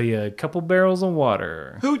 I'll sell you a couple barrels of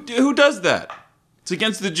water. Who does that? It's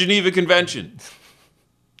against the Geneva Convention.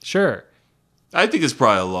 Sure. I think it's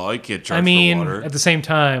probably a law. You can't charge for water. At the same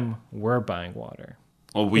time, we're buying water.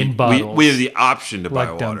 Well, in bottles, we have the option to buy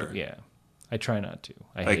like water. Yeah. I try not to.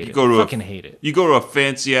 I Like hate you it. go to fucking hate it. You go to a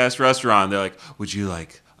fancy ass restaurant. They're like, "Would you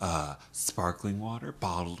like sparkling water,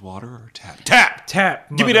 bottled water, or tap? Tap.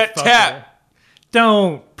 Give me that motherfucker. tap.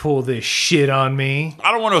 Don't pull this shit on me.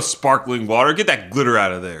 I don't want no sparkling water. Get that glitter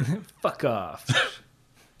out of there. Fuck off.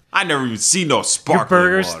 I never even seen no Your sparkling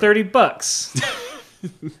burger's water. $30.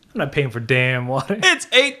 I'm not paying for damn water. It's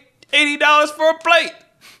 $80 for a plate.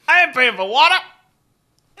 I ain't paying for water.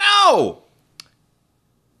 No.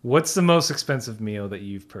 What's the most expensive meal that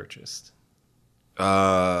you've purchased?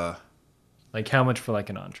 Like how much for like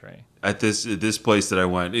an entree? At this place that I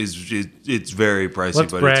went it's very pricey,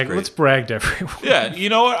 Let's but brag. it's great. Let's brag to everyone. Yeah, you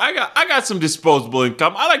know what? I got some disposable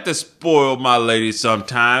income. I like to spoil my lady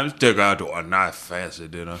sometimes. Take her out to a nice fancy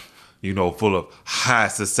dinner, full of high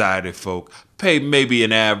society folk. Pay maybe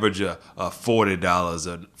an average of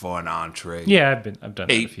 $40 for an entree. Yeah, I've done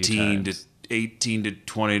that a few times. $18 to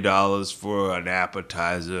 $20 for an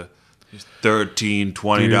appetizer. $13,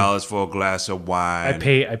 $20 for a glass of wine. I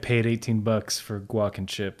paid $18 for guac and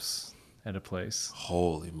chips at a place.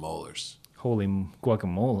 Holy molars! Holy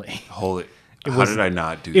guacamole! How did I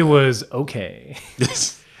not do that? It was okay.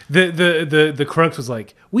 The crux was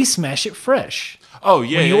like, we smash it fresh. Oh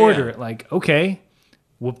yeah, when you order it, like, okay,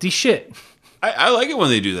 whoop-de shit. I like it when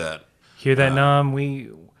they do that. Hear that, Nam?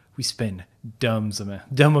 We spend dumb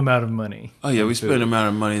amount of money. Oh yeah, we spend an amount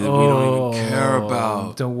of money that we don't even care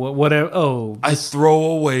about. Whatever. Oh, I throw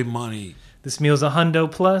away money. This meal's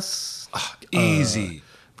 $100 plus. Easy.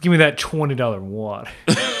 Give me that $20 water.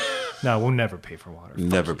 No, we'll never pay for water.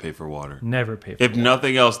 Never pay for water. Never pay for If water.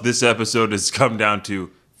 nothing else, this episode has come down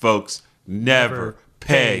to, folks, never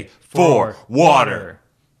pay for water.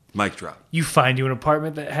 Mic drop. You find you an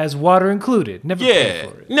apartment that has water included. Never pay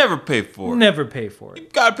for it. Never pay for it. Never pay for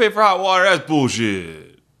it. Gotta pay for hot water. That's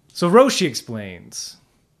bullshit. So Roshi explains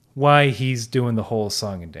why he's doing the whole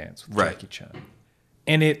song and dance with Jackie Chan,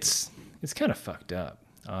 and it's kind of fucked up,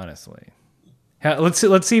 honestly.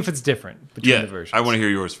 Let's see if it's different between the versions. I want to hear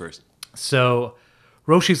yours first. So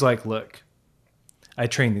Roshi's like, look, I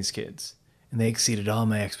trained these kids, and they exceeded all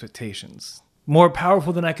my expectations. More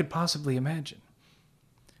powerful than I could possibly imagine.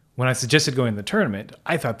 When I suggested going to the tournament,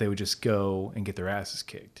 I thought they would just go and get their asses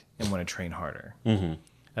kicked and want to train harder. Mm-hmm.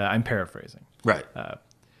 I'm paraphrasing. Right.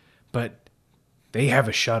 But they have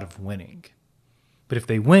a shot of winning. But if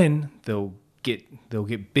they win, they'll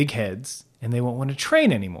get big heads and they won't want to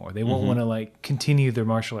train anymore. They won't want to continue their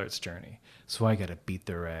martial arts journey. So I got to beat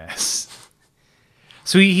their ass.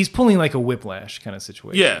 So he's pulling like a Whiplash kind of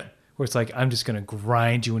situation. Yeah. Where it's like, I'm just going to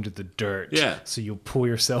grind you into the dirt. Yeah. So you'll pull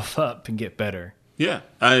yourself up and get better. Yeah.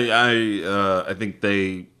 I think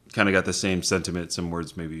they kind of got the same sentiment. Some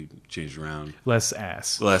words maybe changed around. Less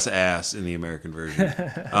ass. Less ass in the American version.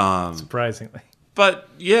 Surprisingly. But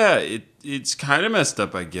yeah, it's kind of messed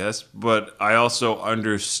up, I guess. But I also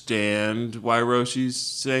understand why Roshi's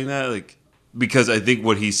saying that. Because I think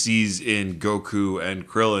what he sees in Goku and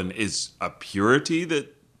Krillin is a purity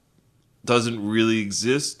that doesn't really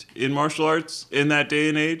exist in martial arts in that day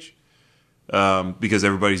and age. Because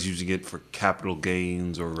everybody's using it for capital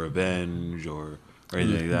gains or revenge or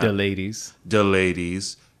anything like that. The ladies.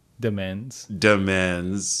 The men's.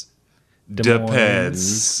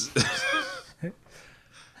 Depends.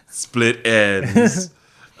 Split ends.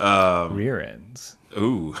 Rear ends.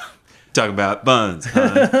 Ooh. Talk about buns,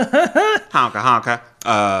 huh? Honka.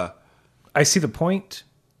 I see the point.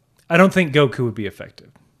 I don't think Goku would be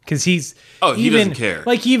effective. Because he doesn't care.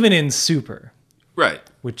 Even in Super. Right.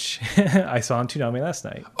 Which I saw on Toonami last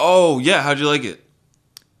night. Oh, yeah. How'd you like it?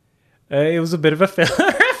 It was a bit of a filler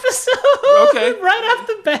episode. Okay. Right off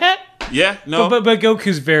the bat. Yeah, no. But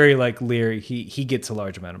Goku's very leery. He gets a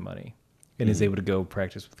large amount of money and is able to go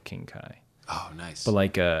practice with King Kai. Oh, nice.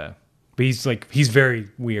 But he's very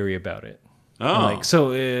weary about it. Oh.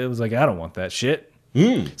 So it was like, I don't want that shit.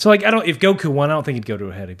 So if Goku won, I don't think he'd go to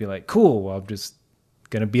a head. He'd be like, cool, well, I'm just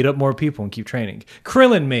gonna beat up more people and keep training.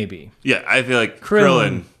 Krillin maybe. Yeah, I feel like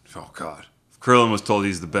Krillin. Oh God, if Krillin was told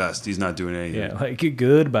he's the best, he's not doing anything. Yeah,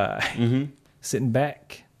 goodbye. Mm-hmm. Sitting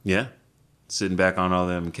back. Yeah, sitting back on all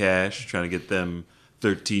them cash, trying to get them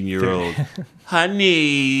 13-year-old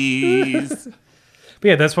honeys. But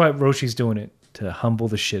yeah, that's why Roshi's doing it, to humble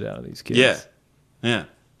the shit out of these kids. Yeah.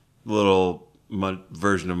 Little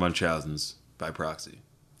version of Munchausen's by proxy.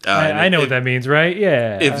 I know what that means, right?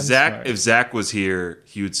 Yeah. If Zach was here,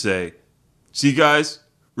 he would say, "See, guys,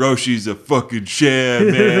 Roshi's a fucking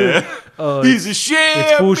sham, man. He's a sham.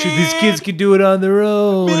 It's bullshit. Man. These kids can do it on their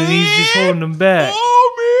own, and he's just holding them back."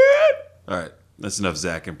 Oh man! All right, that's enough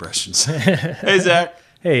Zach impressions. Hey, Zach.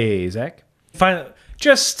 Hey, Zach. Finally,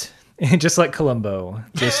 just like Columbo,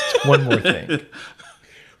 just one more thing.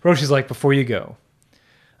 Roshi's like, before you go,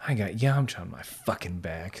 I got Yamcha on my fucking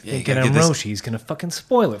back, thinking I'm Roshi. He's gonna fucking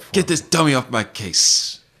spoil it for me. Get this dummy off my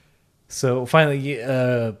case. So finally,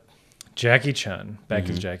 Jackie Chun, back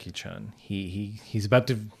as Jackie Chun, he's about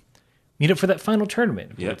to meet up for that final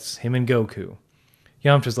tournament. Yep. It's him and Goku.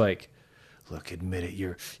 Yamcha's like, "Look, admit it.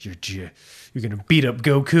 You're gonna beat up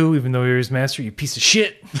Goku, even though you're his master. You piece of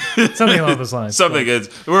shit." Something along those lines.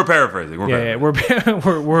 We're paraphrasing.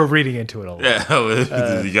 We're reading into it a lot.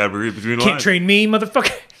 Yeah, you gotta read between the Can't lines. train me,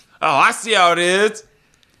 motherfucker. Oh, I see how it is.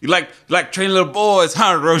 You like training little boys,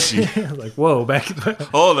 huh, Roshi? Like, whoa, back.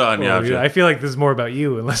 Hold on, Yamcha. I feel like this is more about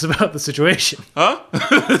you and less about the situation. Huh?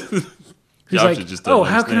 He's Yamcha like, just doesn't "Oh,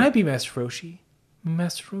 how can understand. I be Master Roshi?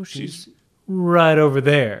 Master Roshi's right over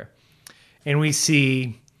there." And we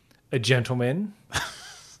see a gentleman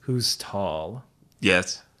who's tall,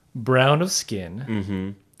 Yes. brown of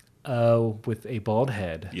skin, with a bald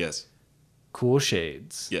head, Yes. cool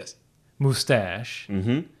shades, Yes. mustache,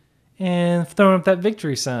 and throwing up that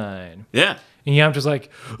victory sign. Yeah. And Yamcha's like,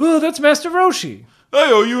 "Oh, that's Master Roshi." I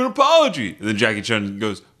owe you an apology. And then Jackie Chun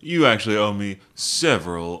goes, "You actually owe me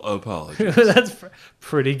several apologies." That's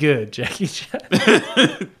pretty good, Jackie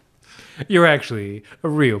Chan. You're actually a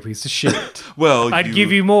real piece of shit. Well, I'd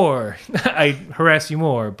give you more. I'd harass you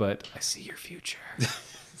more, but I see your future.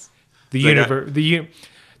 The universe.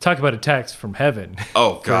 Talk about attacks from heaven.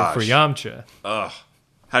 Oh, gosh. For Yamcha.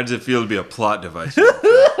 How does it feel to be a plot device?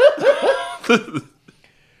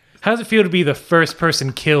 How does it feel to be the first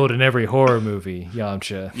person killed in every horror movie,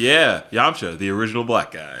 Yamcha? Yeah, Yamcha, the original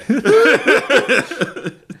black guy.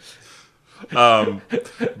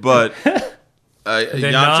 But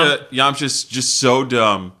Yamcha's just so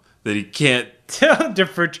dumb that he can't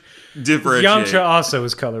differentiate. Yamcha also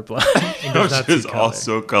is colorblind. Yamcha is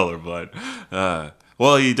also colorblind.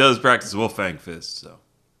 Well, he does practice Wolfang Fist, so.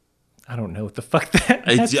 I don't know what the fuck that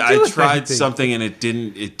has to do I with tried anything. something and it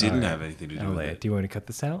didn't have anything to do with it. Do you want to cut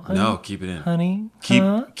this out, honey? No, keep it in. Honey?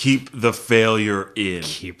 Keep the failure in.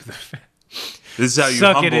 Keep the This is how you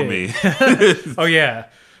Suck it humble in. me. Oh, yeah.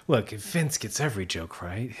 Look, if Vince gets every joke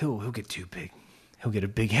right, he'll get too big. He'll get a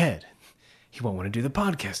big head. He won't want to do the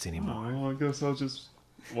podcast anymore. Well, I guess I'll just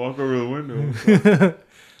walk over the window.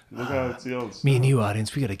 Look how it's yelling. Me and you,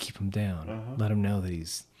 audience, we got to keep him down. Let him know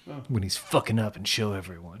that when he's fucking up and show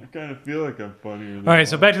everyone. I kind of feel like I'm funnier than All right,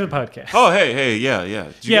 so back to the podcast. Oh, hey, yeah.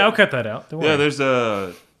 Yeah, I'll cut that out. Don't worry. Yeah, there's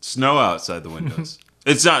snow outside the windows.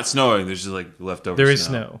 It's not snowing. There's just like leftover snow. There is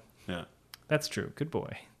snow. Yeah. That's true. Good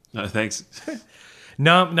boy. Thanks.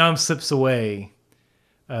 Nom slips away,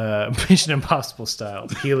 Mission Impossible style,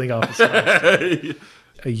 peeling off his side.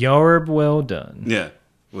 A yarb well done. Yeah.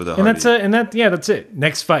 With a And that's it.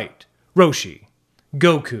 Next fight. Roshi.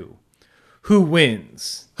 Goku. Who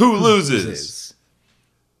wins? Who loses?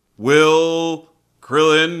 Will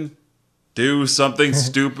Krillin do something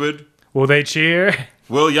stupid? Will they cheer?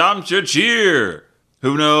 Will Yamcha cheer?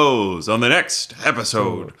 Who knows? On the next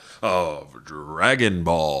episode of Dragon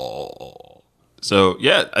Ball. So,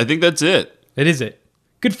 yeah, I think that's it. It is it.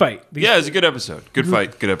 Good fight. Yeah, it's a good episode. Good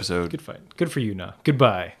fight. Good episode. Good fight. Good for you, Nah.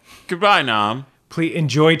 Goodbye. Goodbye, Nam. Please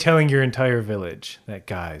enjoy telling your entire village that,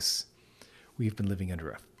 guys, we've been living under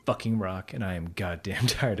a fucking rock, and I am goddamn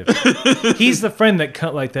tired of it. He's the friend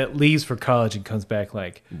that leaves for college and comes back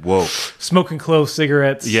like woke, smoking clove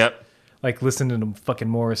cigarettes. Yep. Like listening to fucking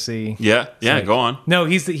Morrissey. Yeah. Yeah. Like, go on. No,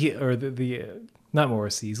 he's not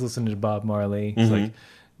Morrissey. He's listening to Bob Marley. He's like,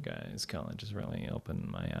 guys, college has really opened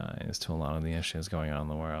my eyes to a lot of the issues going on in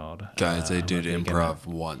the world. Guys, I did improv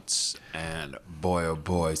once, and boy, oh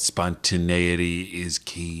boy, spontaneity is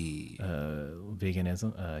key.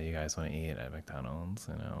 Veganism. You guys want to eat at McDonald's?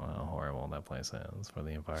 You know how horrible that place is for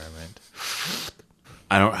the environment.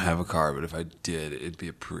 I don't have a car, but if I did, it'd be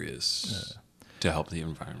a Prius to help the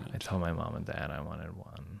environment. I told my mom and dad I wanted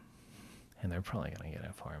one, and they're probably gonna get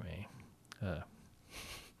it for me.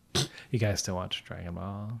 You guys still watch Dragon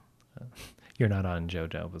Ball? You're not on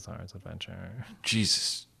JoJo Bizarre's Adventure.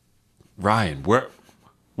 Jesus, Ryan,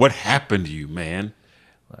 what happened to you, man?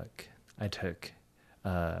 Look, I took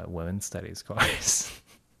women's studies course.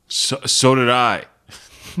 So did I.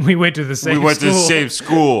 We went to the same. We went to the same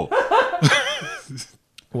school.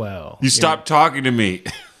 Well, you stopped talking to me.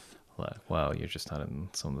 Look, well, you're just not in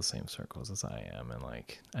some of the same circles as I am, and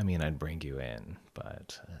I'd bring you in,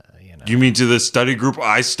 but You mean to the study group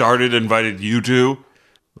I started, invited you to?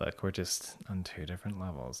 Look, we're just on 2 different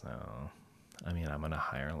levels now. I'm on a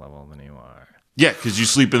higher level than you are. Yeah, because you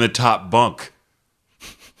sleep in the top bunk.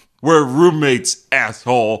 We're roommates,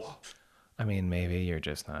 asshole. Maybe you're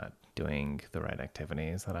just not doing the right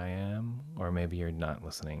activities that I am, or maybe you're not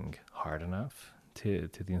listening hard enough to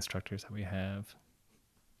the instructors that we have.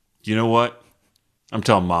 You know what? I'm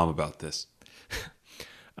telling Mom about this.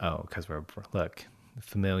 Oh, because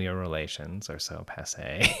familial relations are so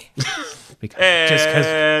passé. Just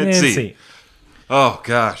because. Oh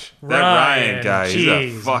gosh, that Ryan guy is a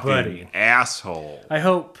fucking buddy. asshole. I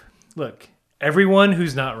hope. Look, everyone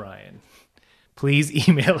who's not Ryan, please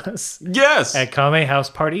email us. Yes, at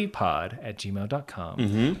kamehousepartypod@gmail.com.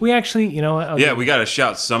 Mm-hmm. We actually, you know what? We got to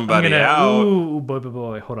shout somebody out. Ooh,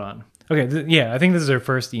 boy, hold on. Okay, I think this is our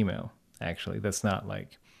first email. Actually, that's not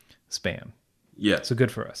like spam. Yeah, so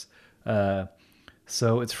good for us.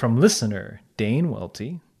 So it's from listener Dane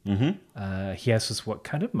Welty. Mm-hmm. He asked us what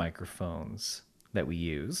kind of microphones that we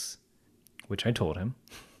use, which I told him.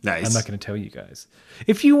 Nice. I'm not going to tell you guys.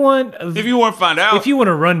 If you want to find out, if you want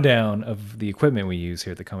a rundown of the equipment we use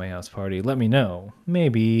here at the Kame House Party, let me know.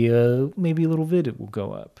 Maybe a little vid will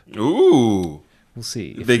go up. Ooh, we'll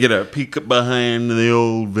see. They get a peek behind the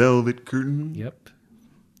old velvet curtain. Yep.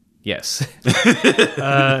 Yes.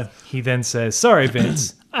 He then says, "Sorry,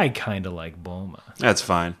 Vince. I kind of like Bulma." That's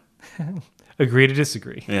fine. Agree to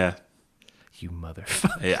disagree. Yeah. You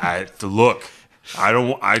motherfucker. Yeah, look.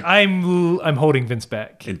 I'm holding Vince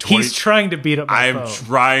back. He's trying to beat up my phone. I'm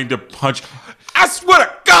trying to punch. I swear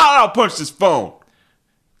to God, I'll punch this phone.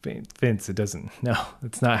 Vince, it doesn't. No,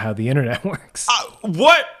 that's not how the internet works.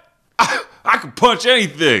 What? I can punch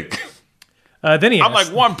anything. Then I'm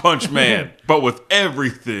like One Punch Man, but with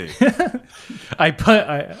everything. I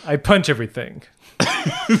punch everything.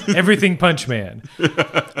 Everything Punch Man.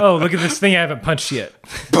 Oh, look at this thing I haven't punched yet.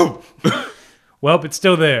 Boom. Well, it's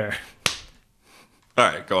still there. All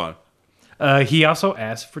right, go on. He also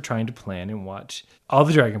asked for trying to plan and watch all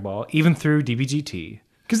the Dragon Ball, even through DBGT,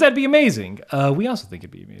 because that'd be amazing. We also think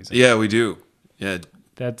it'd be amazing. Yeah, we do. Yeah,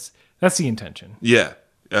 that's the intention. Yeah.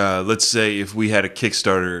 Let's say if we had a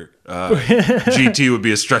Kickstarter, GT would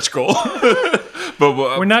be a stretch goal. But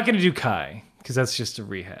we're not going to do Kai because that's just a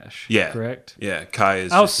rehash. Yeah, correct. Yeah, Kai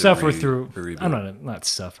is. I'll suffer through. I'm not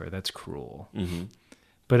suffer. That's cruel. Mm-hmm.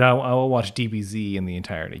 But I'll watch DBZ in the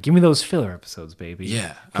entirety. Give me those filler episodes, baby.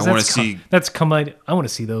 Yeah, I want to see. I want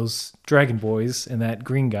to see those Dragon Boys and that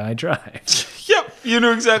green guy drive. Yep, you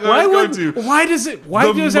know exactly what I'm going to. Why does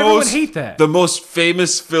everyone hate that? The most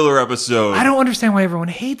famous filler episode. I don't understand why everyone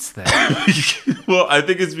hates that. Well, I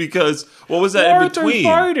think it's because what was that in between?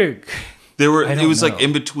 Fighting? It was like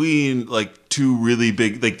in between, like 2 really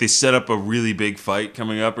big. Like they set up a really big fight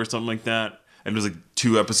coming up or something like that. And it was like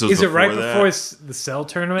 2 episodes. Is it right that. before the Cell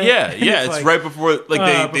tournament? Yeah, it's like, right before.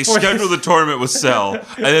 Like they scheduled the tournament with Cell,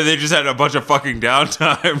 and then they just had a bunch of fucking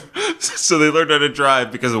downtime, so they learned how to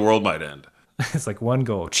drive because the world might end. It's like one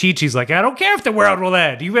goal. Chi-Chi's like, I don't care if the world will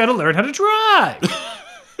end. You got to learn how to drive.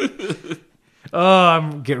 Oh,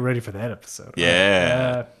 I'm getting ready for that episode.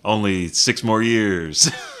 Yeah, only 6 more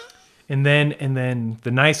years. And then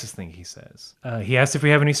the nicest thing he says, he asked if we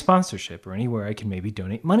have any sponsorship or anywhere I can maybe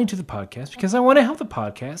donate money to the podcast because I want to help the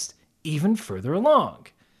podcast even further along.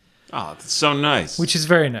 Oh, that's so nice. Which is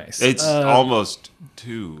very nice. It's almost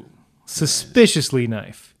too suspiciously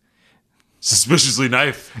nice. Suspiciously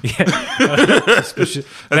knife. Yeah.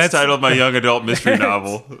 That's titled my young adult mystery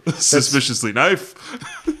novel. Suspiciously knife.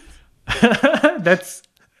 That's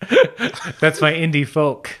my indie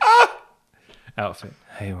folk outfit.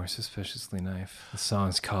 Hey, we're suspiciously knife. The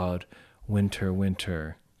song's called Winter,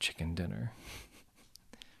 Winter, Chicken Dinner.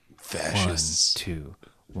 Fascists.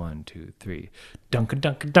 1, 2, 3. Dunka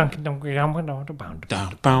dunka dunka dunka.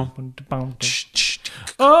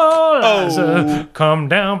 Oh, Liza, come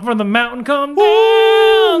down from the mountain, come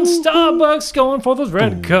down. Starbucks going for those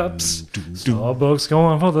red cups. Starbucks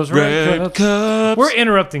going for those red cups. We're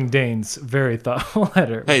interrupting Dane's very thoughtful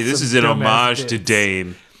letter. Hey, this is an homage to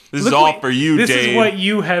Dane. This is all for you, Dane. This is what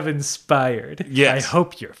you have inspired. Yes. I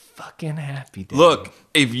hope you're fucking happy, Dane. Look,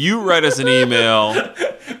 if you write us an email,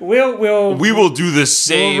 we will do the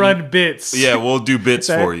same. We'll run bits. Yeah, we'll do bits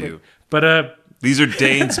for you. But these are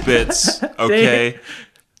Dane's bits, okay?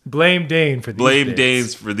 Blame Dane for these Blame bits.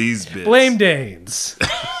 Danes for these bits. Blame Danes.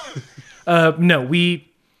 No,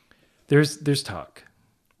 there's talk.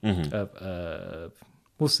 Mm-hmm.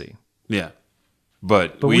 We'll see. Yeah.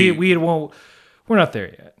 But we won't. We're not there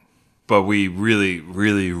yet. But we really,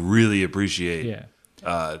 really, really appreciate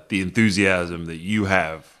the enthusiasm that you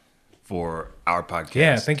have for our podcast.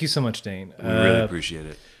 Yeah, thank you so much, Dane. We really appreciate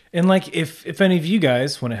it. And like, if any of you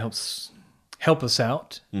guys want to help us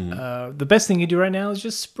out, the best thing you do right now is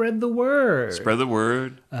just spread the word. Spread the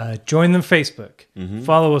word. Join them Facebook.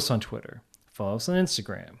 Follow us on Twitter. Follow us on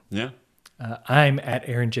Instagram. Yeah. I'm at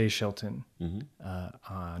Aaron J. Shelton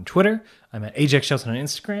on Twitter. I'm at Ajax Shelton on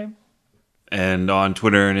Instagram. And on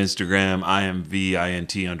Twitter and Instagram, I am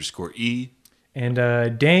VINT_E.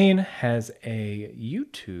 And Dane has a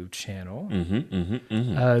YouTube channel.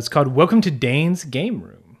 It's called Welcome to Dane's Game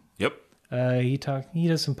Room. Yep. He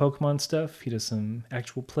does some Pokemon stuff. He does some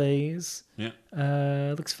actual plays. Yeah.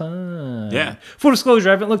 Looks fun. Yeah. Full disclosure,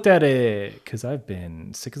 I haven't looked at it because I've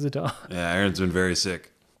been sick as a dog. Yeah, Aaron's been very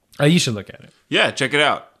sick. You should look at it. Yeah, check it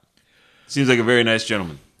out. Seems like a very nice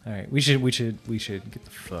gentleman. All right, we should get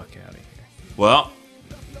the fuck out of here. Well,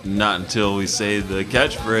 not until we say the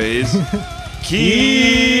catchphrase.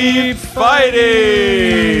 Keep fighting!